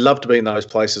would love to be in those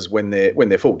places when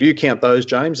they're full. Do you count those,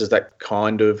 James, as that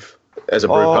kind of as a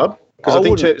brew pub? Because I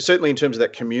think certainly in terms of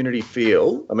that community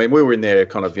feel, I mean, we were in there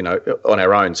kind of on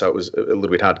our own, so it was a little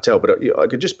bit hard to tell. But I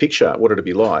could just picture what it'd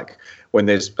be like when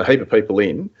there's a heap of people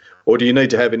in. Or do you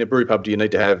need to have in a brew pub? Do you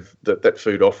need to have that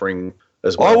food offering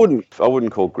as well? I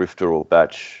wouldn't call Grifter or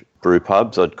Batch brew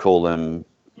pubs. I'd call them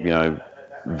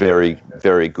very,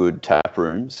 very good tap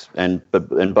rooms, and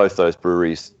both those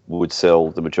breweries would sell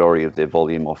the majority of their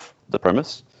volume off the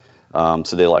premise.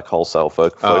 So they're like wholesale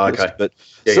focused. Okay. But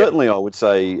certainly I would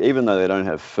say, even though they don't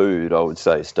have food, I would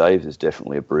say Staves is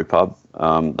definitely a brew pub.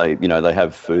 They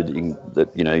have food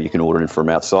that you can order in from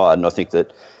outside, and I think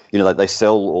that they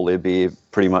sell all their beer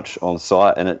pretty much on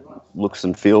site, and it looks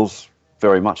and feels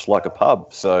very much like a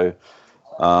pub. So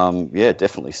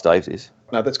definitely Staves is.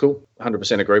 No, that's cool.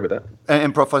 100% agree with that.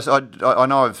 And Prof, I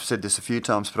know I've said this a few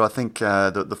times, but I think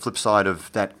the flip side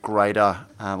of that greater,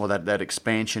 that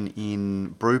expansion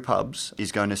in brew pubs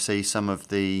is going to see some of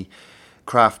the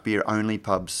craft beer only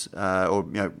pubs or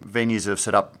venues that have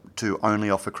set up to only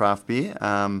offer craft beer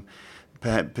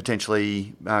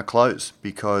potentially close,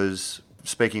 because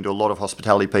speaking to a lot of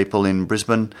hospitality people in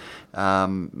Brisbane,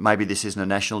 maybe this isn't a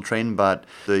national trend, but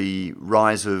the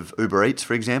rise of Uber Eats,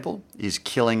 for example, is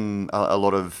killing a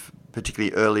lot of,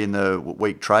 particularly early in the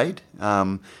week trade,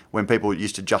 when people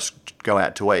used to just go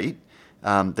out to eat.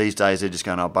 These days they're just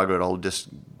going, bugger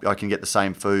it, I can get the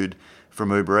same food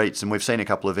from Uber Eats. And we've seen a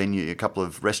couple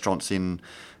of restaurants in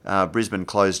Brisbane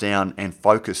close down and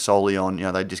focus solely on,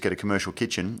 they just get a commercial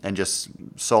kitchen and just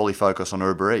solely focus on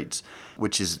Uber Eats,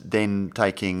 which is then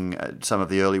taking some of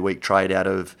the early week trade out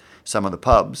of some of the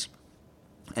pubs.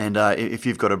 And if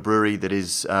you've got a brewery that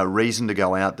is a reason to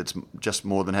go out that's just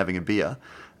more than having a beer,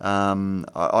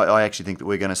 I actually think that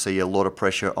we're going to see a lot of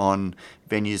pressure on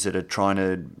venues that are trying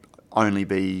to only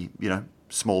be,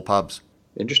 small pubs.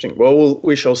 Interesting. Well,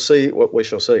 we shall see what we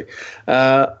shall see.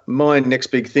 My next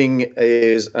big thing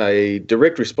is a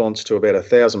direct response to about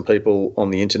 1,000 people on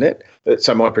the internet.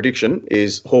 So my prediction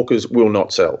is Hawkers will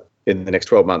not sell in the next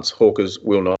 12 months. Hawkers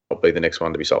will not be the next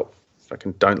one to be sold.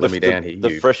 Don't let me down here.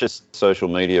 The freshest social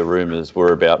media rumours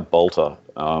were about Bolter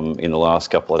in the last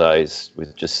couple of days,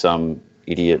 with just some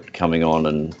idiot coming on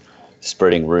and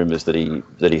spreading rumours that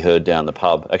he heard down the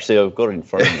pub. Actually, I've got it in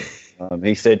front of me.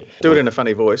 He said, "Do it in a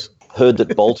funny voice." Heard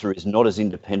that Bolter is not as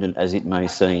independent as it may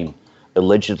seem.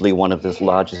 allegedly one of his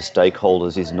largest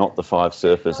stakeholders is not the Five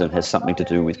Surfers and has something to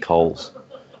do with Coles.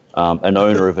 An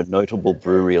owner of a notable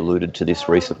brewery alluded to this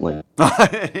recently.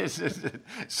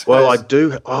 Well, I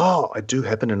do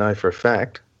happen to know for a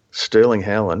fact Sterling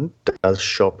Howland does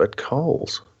shop at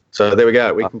Coles. So there we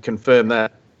go. We can confirm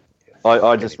that.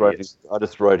 I just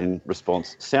wrote in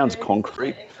response, sounds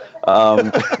concrete.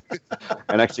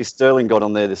 And actually, Sterling got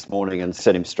on there this morning and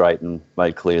set him straight and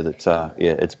made clear that,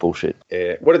 it's bullshit.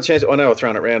 Yeah. What are the chances? I know I've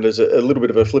thrown it around as a little bit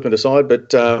of a flippant aside, but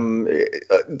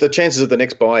the chances of the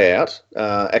next buyout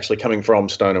actually coming from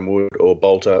Stone and Wood or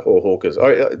Bolter or Hawkers,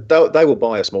 they will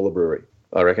buy a smaller brewery,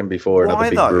 I reckon, before another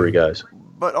big brewery goes.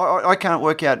 But I can't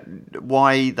work out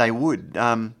why they would,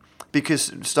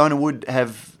 because Stone and Wood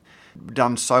have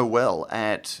done so well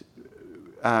at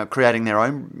creating their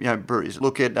own breweries.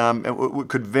 Look at we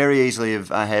could very easily have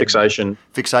had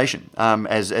Fixation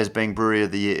as being Brewery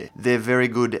of the Year. They're very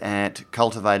good at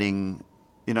cultivating,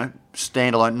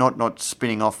 standalone, not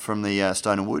spinning off from the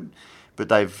Stone and Wood, but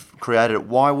they've created it.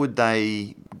 Why would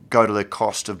they go to the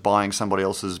cost of buying somebody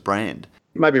else's brand?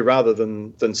 Maybe rather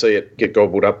than see it get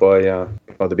gobbled up by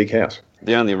the big house.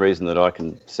 The only reason that I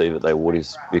can see that they would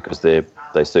is because they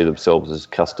see themselves as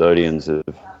custodians of,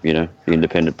 the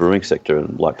independent brewing sector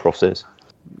and like process.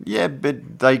 Yeah,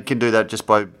 but they can do that just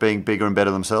by being bigger and better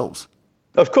themselves.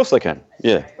 Of course they can,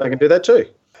 yeah. They can do that too.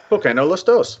 Okay, no los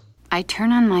dos. I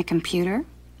turn on my computer.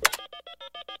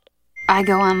 I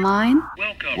go online.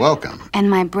 Welcome. And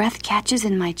my breath catches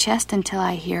in my chest until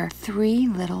I hear 3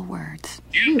 little words.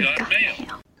 You got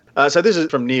mail. So this is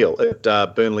from Neil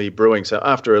at Burnley Brewing. So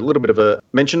after a little bit of a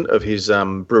mention of his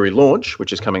brewery launch,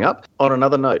 which is coming up, on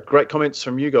another note, great comments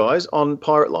from you guys on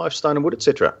Pirate Life, Stone and Wood,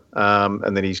 etc.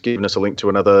 And then he's given us a link to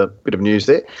another bit of news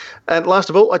there. And last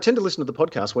of all, I tend to listen to the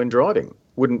podcast when driving.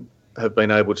 Wouldn't have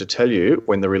been able to tell you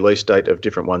when the release date of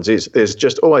different ones is. There's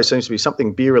just always seems to be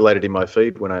something beer-related in my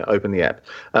feed when I open the app.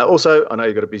 Also, I know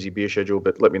you've got a busy beer schedule,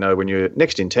 but let me know when you're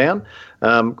next in town.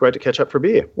 Great to catch up for a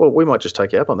beer. Well, we might just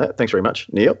take you up on that. Thanks very much,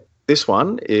 Neil. This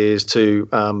one is to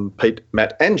Pete,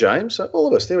 Matt and James, so all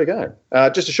of us. There we go.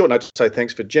 Just a short note to say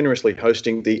thanks for generously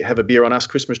hosting the Have a Beer on Us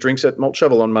Christmas drinks at Malt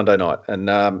Shovel on Monday night. And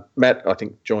Matt, I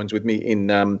think, joins with me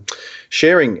in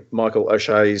sharing Michael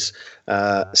O'Shea's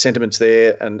sentiments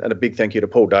there, and a big thank you to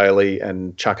Paul Daly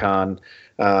and Chuck Hahn,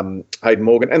 Hayden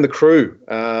Morgan and the crew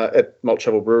at Malt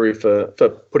Shovel Brewery for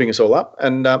putting us all up.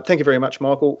 And thank you very much,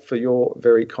 Michael, for your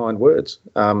very kind words.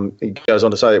 He goes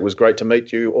on to say it was great to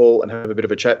meet you all and have a bit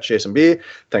of a chat, share some beer.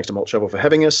 Thanks to Malt Shovel for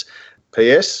having us.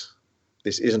 P.S.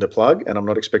 This isn't a plug, and I'm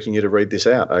not expecting you to read this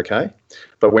out, okay?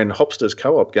 But when Hopsters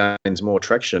Co-op gains more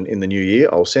traction in the new year,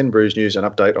 I'll send Brews News an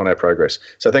update on our progress.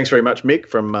 So thanks very much, Mick,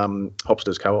 from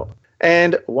Hopsters Co-op.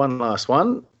 And one last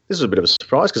one. This is a bit of a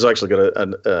surprise because I actually got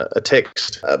a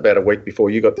text about a week before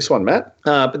you got this one, Matt.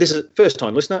 But this is a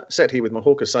first-time listener, sat here with my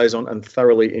Hawker Saison and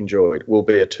thoroughly enjoyed. Will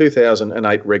be a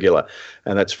 2008 regular,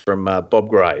 and that's from Bob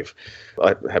Grave.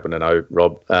 I happen to know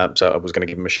Rob, so I was going to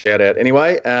give him a shout-out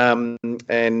anyway,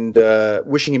 and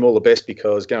wishing him all the best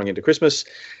because going into Christmas,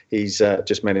 he's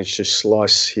just managed to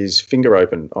slice his finger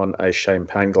open on a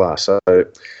champagne glass. So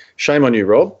shame on you,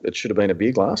 Rob. It should have been a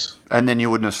beer glass. And then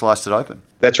you wouldn't have sliced it open.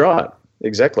 That's right.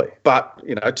 Exactly. But,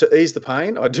 to ease the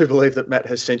pain, I do believe that Matt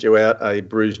has sent you out a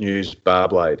Brews News bar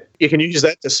blade. You can use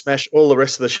that to smash all the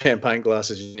rest of the champagne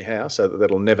glasses in your house so that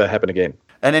that'll never happen again.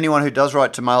 And anyone who does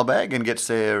write to Mailbag and gets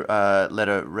their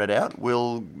letter read out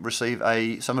will receive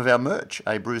some of our merch,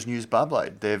 a Brews News bar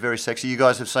blade. They're very sexy. You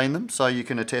guys have seen them, so you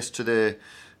can attest to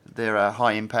their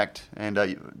high impact and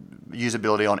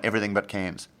usability on everything but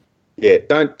cans. Yeah,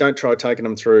 don't try taking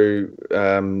them through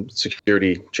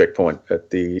security checkpoint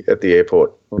at the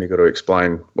airport when you've got to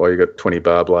explain why you got 20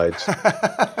 bar blades.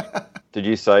 Did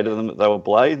you say to them that they were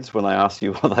blades when they asked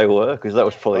you what they were? Because that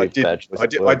was probably a bad choice.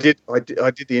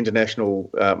 I did the international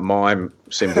mime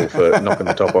symbol for knocking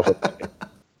the top off it.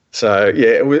 So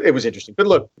yeah, it was interesting. But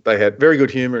look, they had very good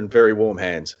humour and very warm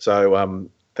hands. So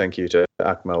thank you to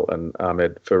Akmal and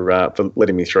Ahmed for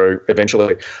letting me through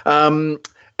eventually.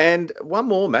 And one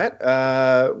more, Matt.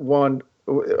 One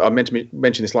I meant to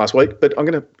mention this last week, but I'm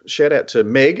going to shout out to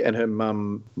Meg and her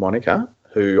mum Monica,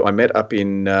 who I met up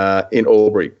in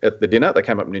Albury at the dinner. They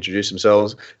came up and introduced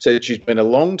themselves. Said she's been a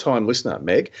long-time listener,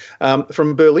 Meg,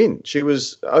 from Berlin. She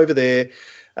was over there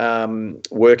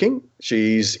working.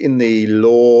 She's in the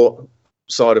law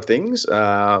side of things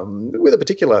with a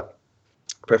particular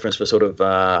preference for sort of,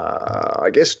 I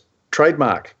guess,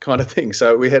 trademark kind of thing.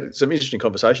 So we had some interesting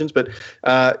conversations, but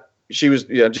she was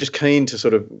just keen to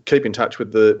sort of keep in touch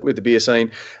with the beer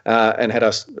scene, and had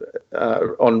us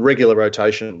on regular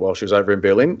rotation while she was over in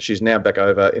Berlin. She's now back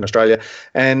over in Australia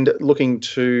and looking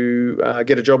to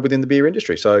get a job within the beer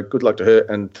industry. So good luck to her,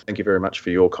 and thank you very much for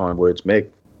your kind words, Meg.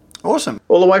 Awesome.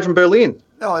 All the way from Berlin.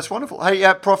 Oh, that's wonderful.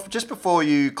 Hey, Prof, just before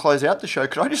you close out the show,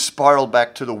 could I just spiral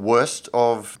back to the worst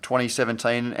of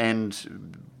 2017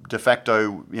 and de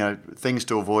facto, things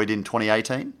to avoid in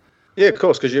 2018? Yeah, of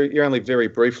course, because you only very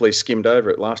briefly skimmed over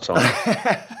it last time.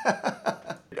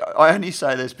 I only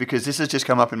say this because this has just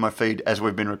come up in my feed as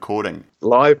we've been recording.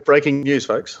 Live breaking news,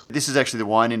 folks. This is actually the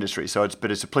wine industry,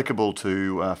 but it's applicable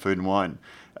to food and wine.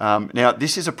 Now,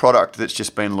 this is a product that's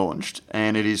just been launched,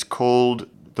 and it is called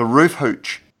the Roof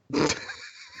Hooch.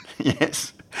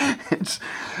 Yes.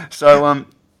 So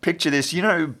picture this,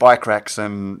 bike racks,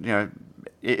 and,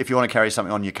 if you want to carry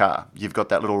something on your car, you've got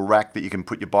that little rack that you can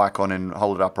put your bike on and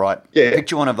hold it upright. Yeah.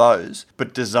 Picture one of those,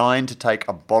 but designed to take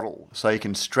a bottle. So you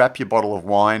can strap your bottle of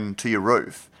wine to your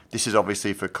roof. This is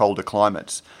obviously for colder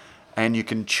climates. And you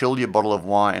can chill your bottle of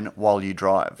wine while you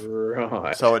drive.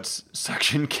 Right. So it's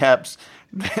suction caps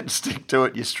that stick to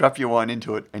it. You strap your wine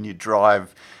into it and you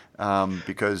drive,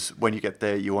 because when you get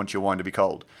there, you want your wine to be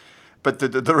cold. But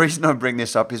the reason I bring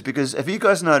this up is because, have you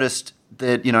guys noticed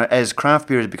that, as craft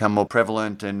beer has become more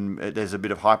prevalent and there's a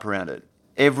bit of hype around it,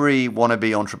 every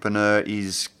wannabe entrepreneur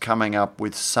is coming up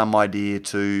with some idea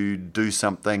to do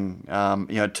something,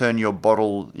 turn your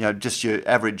bottle, just your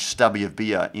average stubby of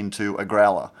beer into a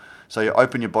growler. So you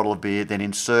open your bottle of beer, then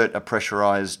insert a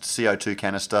pressurized CO2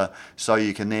 canister so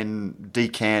you can then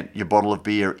decant your bottle of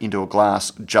beer into a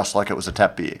glass just like it was a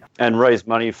tap beer. And raise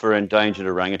money for endangered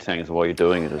orangutans while you're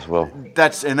doing it as well.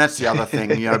 That's the other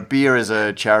thing, beer is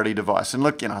a charity device. And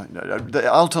look,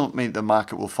 ultimately the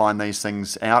market will find these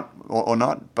things out or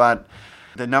not, but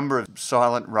the number of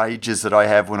silent rages that I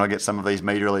have when I get some of these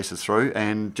media releases through,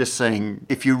 and just seeing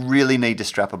if you really need to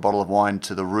strap a bottle of wine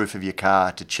to the roof of your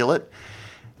car to chill it,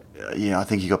 I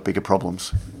think you've got bigger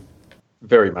problems.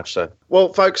 Very much so.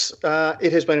 Well, folks,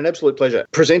 it has been an absolute pleasure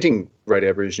presenting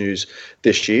Radio Brews News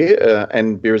this year,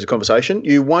 and Beer as a Conversation.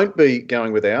 You won't be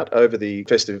going without. Over the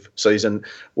festive season,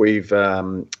 we've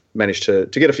managed to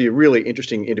get a few really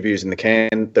interesting interviews in the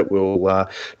can that will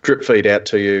drip feed out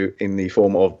to you in the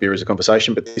form of Beer as a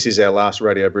Conversation. But this is our last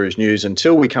Radio Brews News.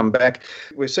 Until we come back,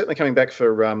 we're certainly coming back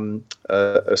for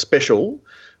a special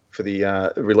for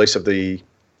the release of the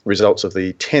results of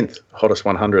the 10th Hottest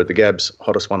 100, the Gabs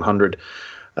Hottest 100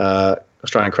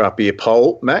 Australian Craft Beer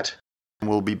Poll. Matt?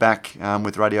 We'll be back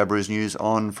with Radio Brews News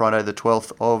on Friday the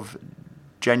 12th of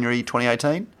January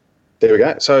 2018. There we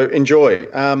go. So enjoy.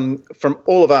 From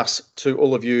all of us to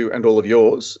all of you and all of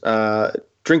yours,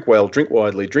 drink well, drink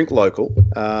widely, drink local,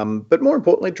 but more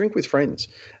importantly, drink with friends.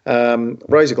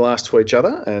 Raise a glass to each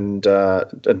other and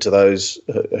to those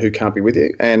who can't be with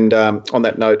you. And on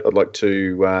that note, I'd like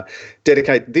to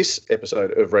dedicate this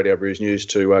episode of Radio Brews News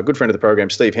to a good friend of the program,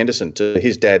 Steve Henderson, to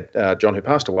his dad, John, who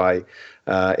passed away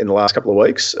in the last couple of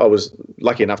weeks. I was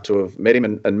lucky enough to have met him,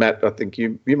 and Matt, I think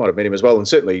you might have met him as well. And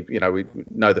certainly, we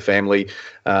know the family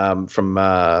from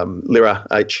Lyra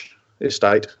H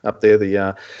estate up there,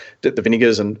 the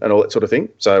vinegars and all that sort of thing.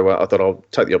 So I thought I'll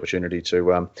take the opportunity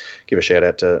to give a shout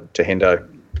out to Hendo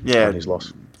on his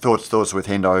loss. Thoughts with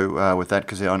Hendo with that,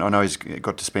 because I know he's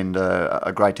got to spend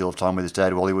a great deal of time with his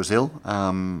dad while he was ill,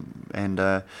 and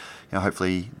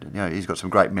hopefully he's got some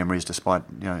great memories despite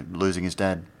losing his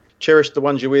dad. Cherish the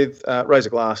ones you're with. Raise a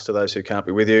glass to those who can't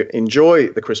be with you. Enjoy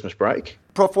the Christmas break.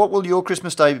 Prof, what will your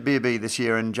Christmas Day beer be this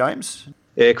year? And James?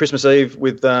 Yeah, Christmas Eve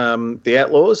with the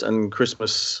Outlaws and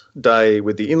Christmas Day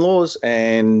with the In-Laws,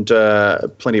 and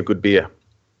plenty of good beer.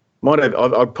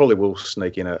 I probably will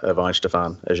sneak in a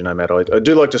Weihenstephan, as you know, Matt. I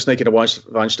do like to sneak in a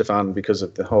Weihenstephan because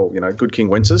of the whole, Good King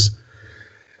Wenceslas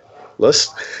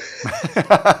list.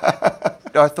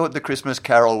 I thought the Christmas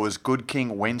carol was Good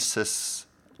King Wenceslas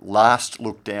last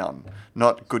look down,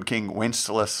 not Good King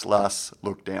Wenceslas last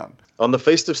look down. On the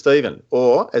Feast of Stephen,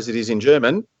 or as it is in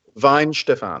German,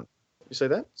 Weihenstephan. You see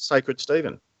that? Sacred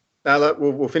Stephen. Now, look,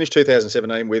 we'll finish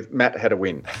 2017 with Matt had a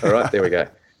win. All right, there we go.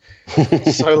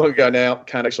 So long ago now,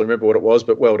 can't actually remember what it was,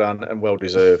 but well done and well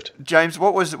deserved. James,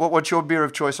 what's your beer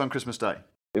of choice on Christmas Day?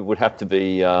 It would have to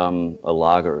be a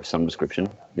lager of some description.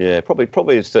 Yeah, probably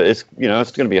it's going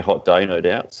to be a hot day, no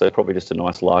doubt. So probably just a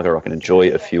nice lager I can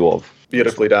enjoy a few of.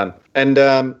 Beautifully done. And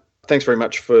thanks very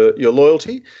much for your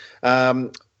loyalty.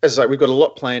 As I say, we've got a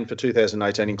lot planned for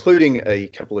 2018, including a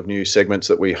couple of new segments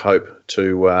that we hope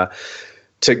to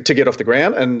get off the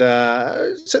ground, and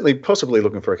certainly possibly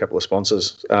looking for a couple of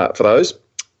sponsors for those.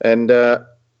 And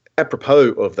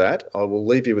apropos of that, I will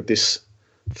leave you with this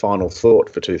final thought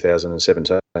for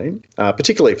 2017.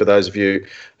 particularly for those of you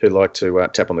who like to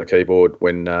tap on the keyboard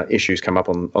when issues come up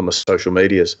on the social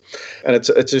medias. And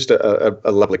it's just a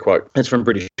lovely quote. It's from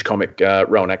British comic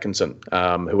Rowan Atkinson,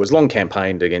 who has long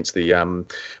campaigned against the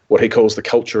what he calls the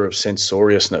culture of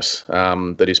censoriousness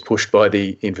that is pushed by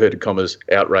the, inverted commas,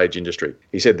 outrage industry.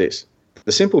 He said this: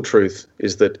 "The simple truth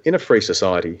is that in a free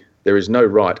society, there is no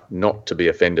right not to be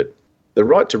offended. The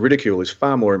right to ridicule is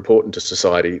far more important to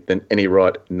society than any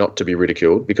right not to be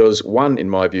ridiculed, because one, in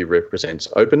my view, represents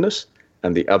openness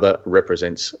and the other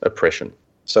represents oppression."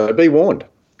 So be warned.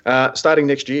 Starting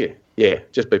next year,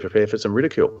 just be prepared for some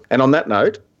ridicule. And on that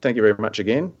note, thank you very much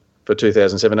again for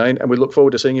 2017, and we look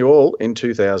forward to seeing you all in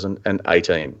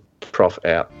 2018. Prof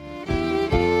out.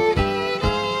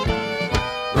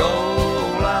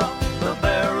 Roll out the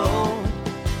barrel,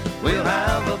 we'll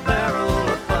have a barrel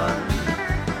of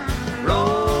fun.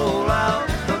 Roll out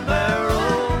the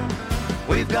barrel,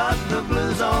 we've got the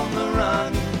blues on the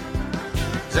run.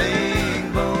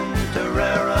 Sing boom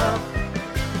tarara,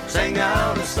 sing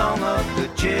out a song of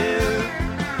good cheer.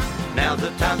 Now's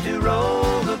the time to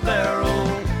roll the barrel,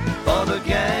 for the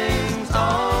gang's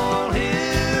all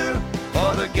here,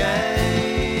 for the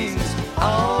gang's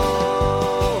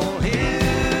all here.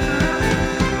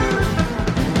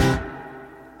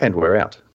 And we're out.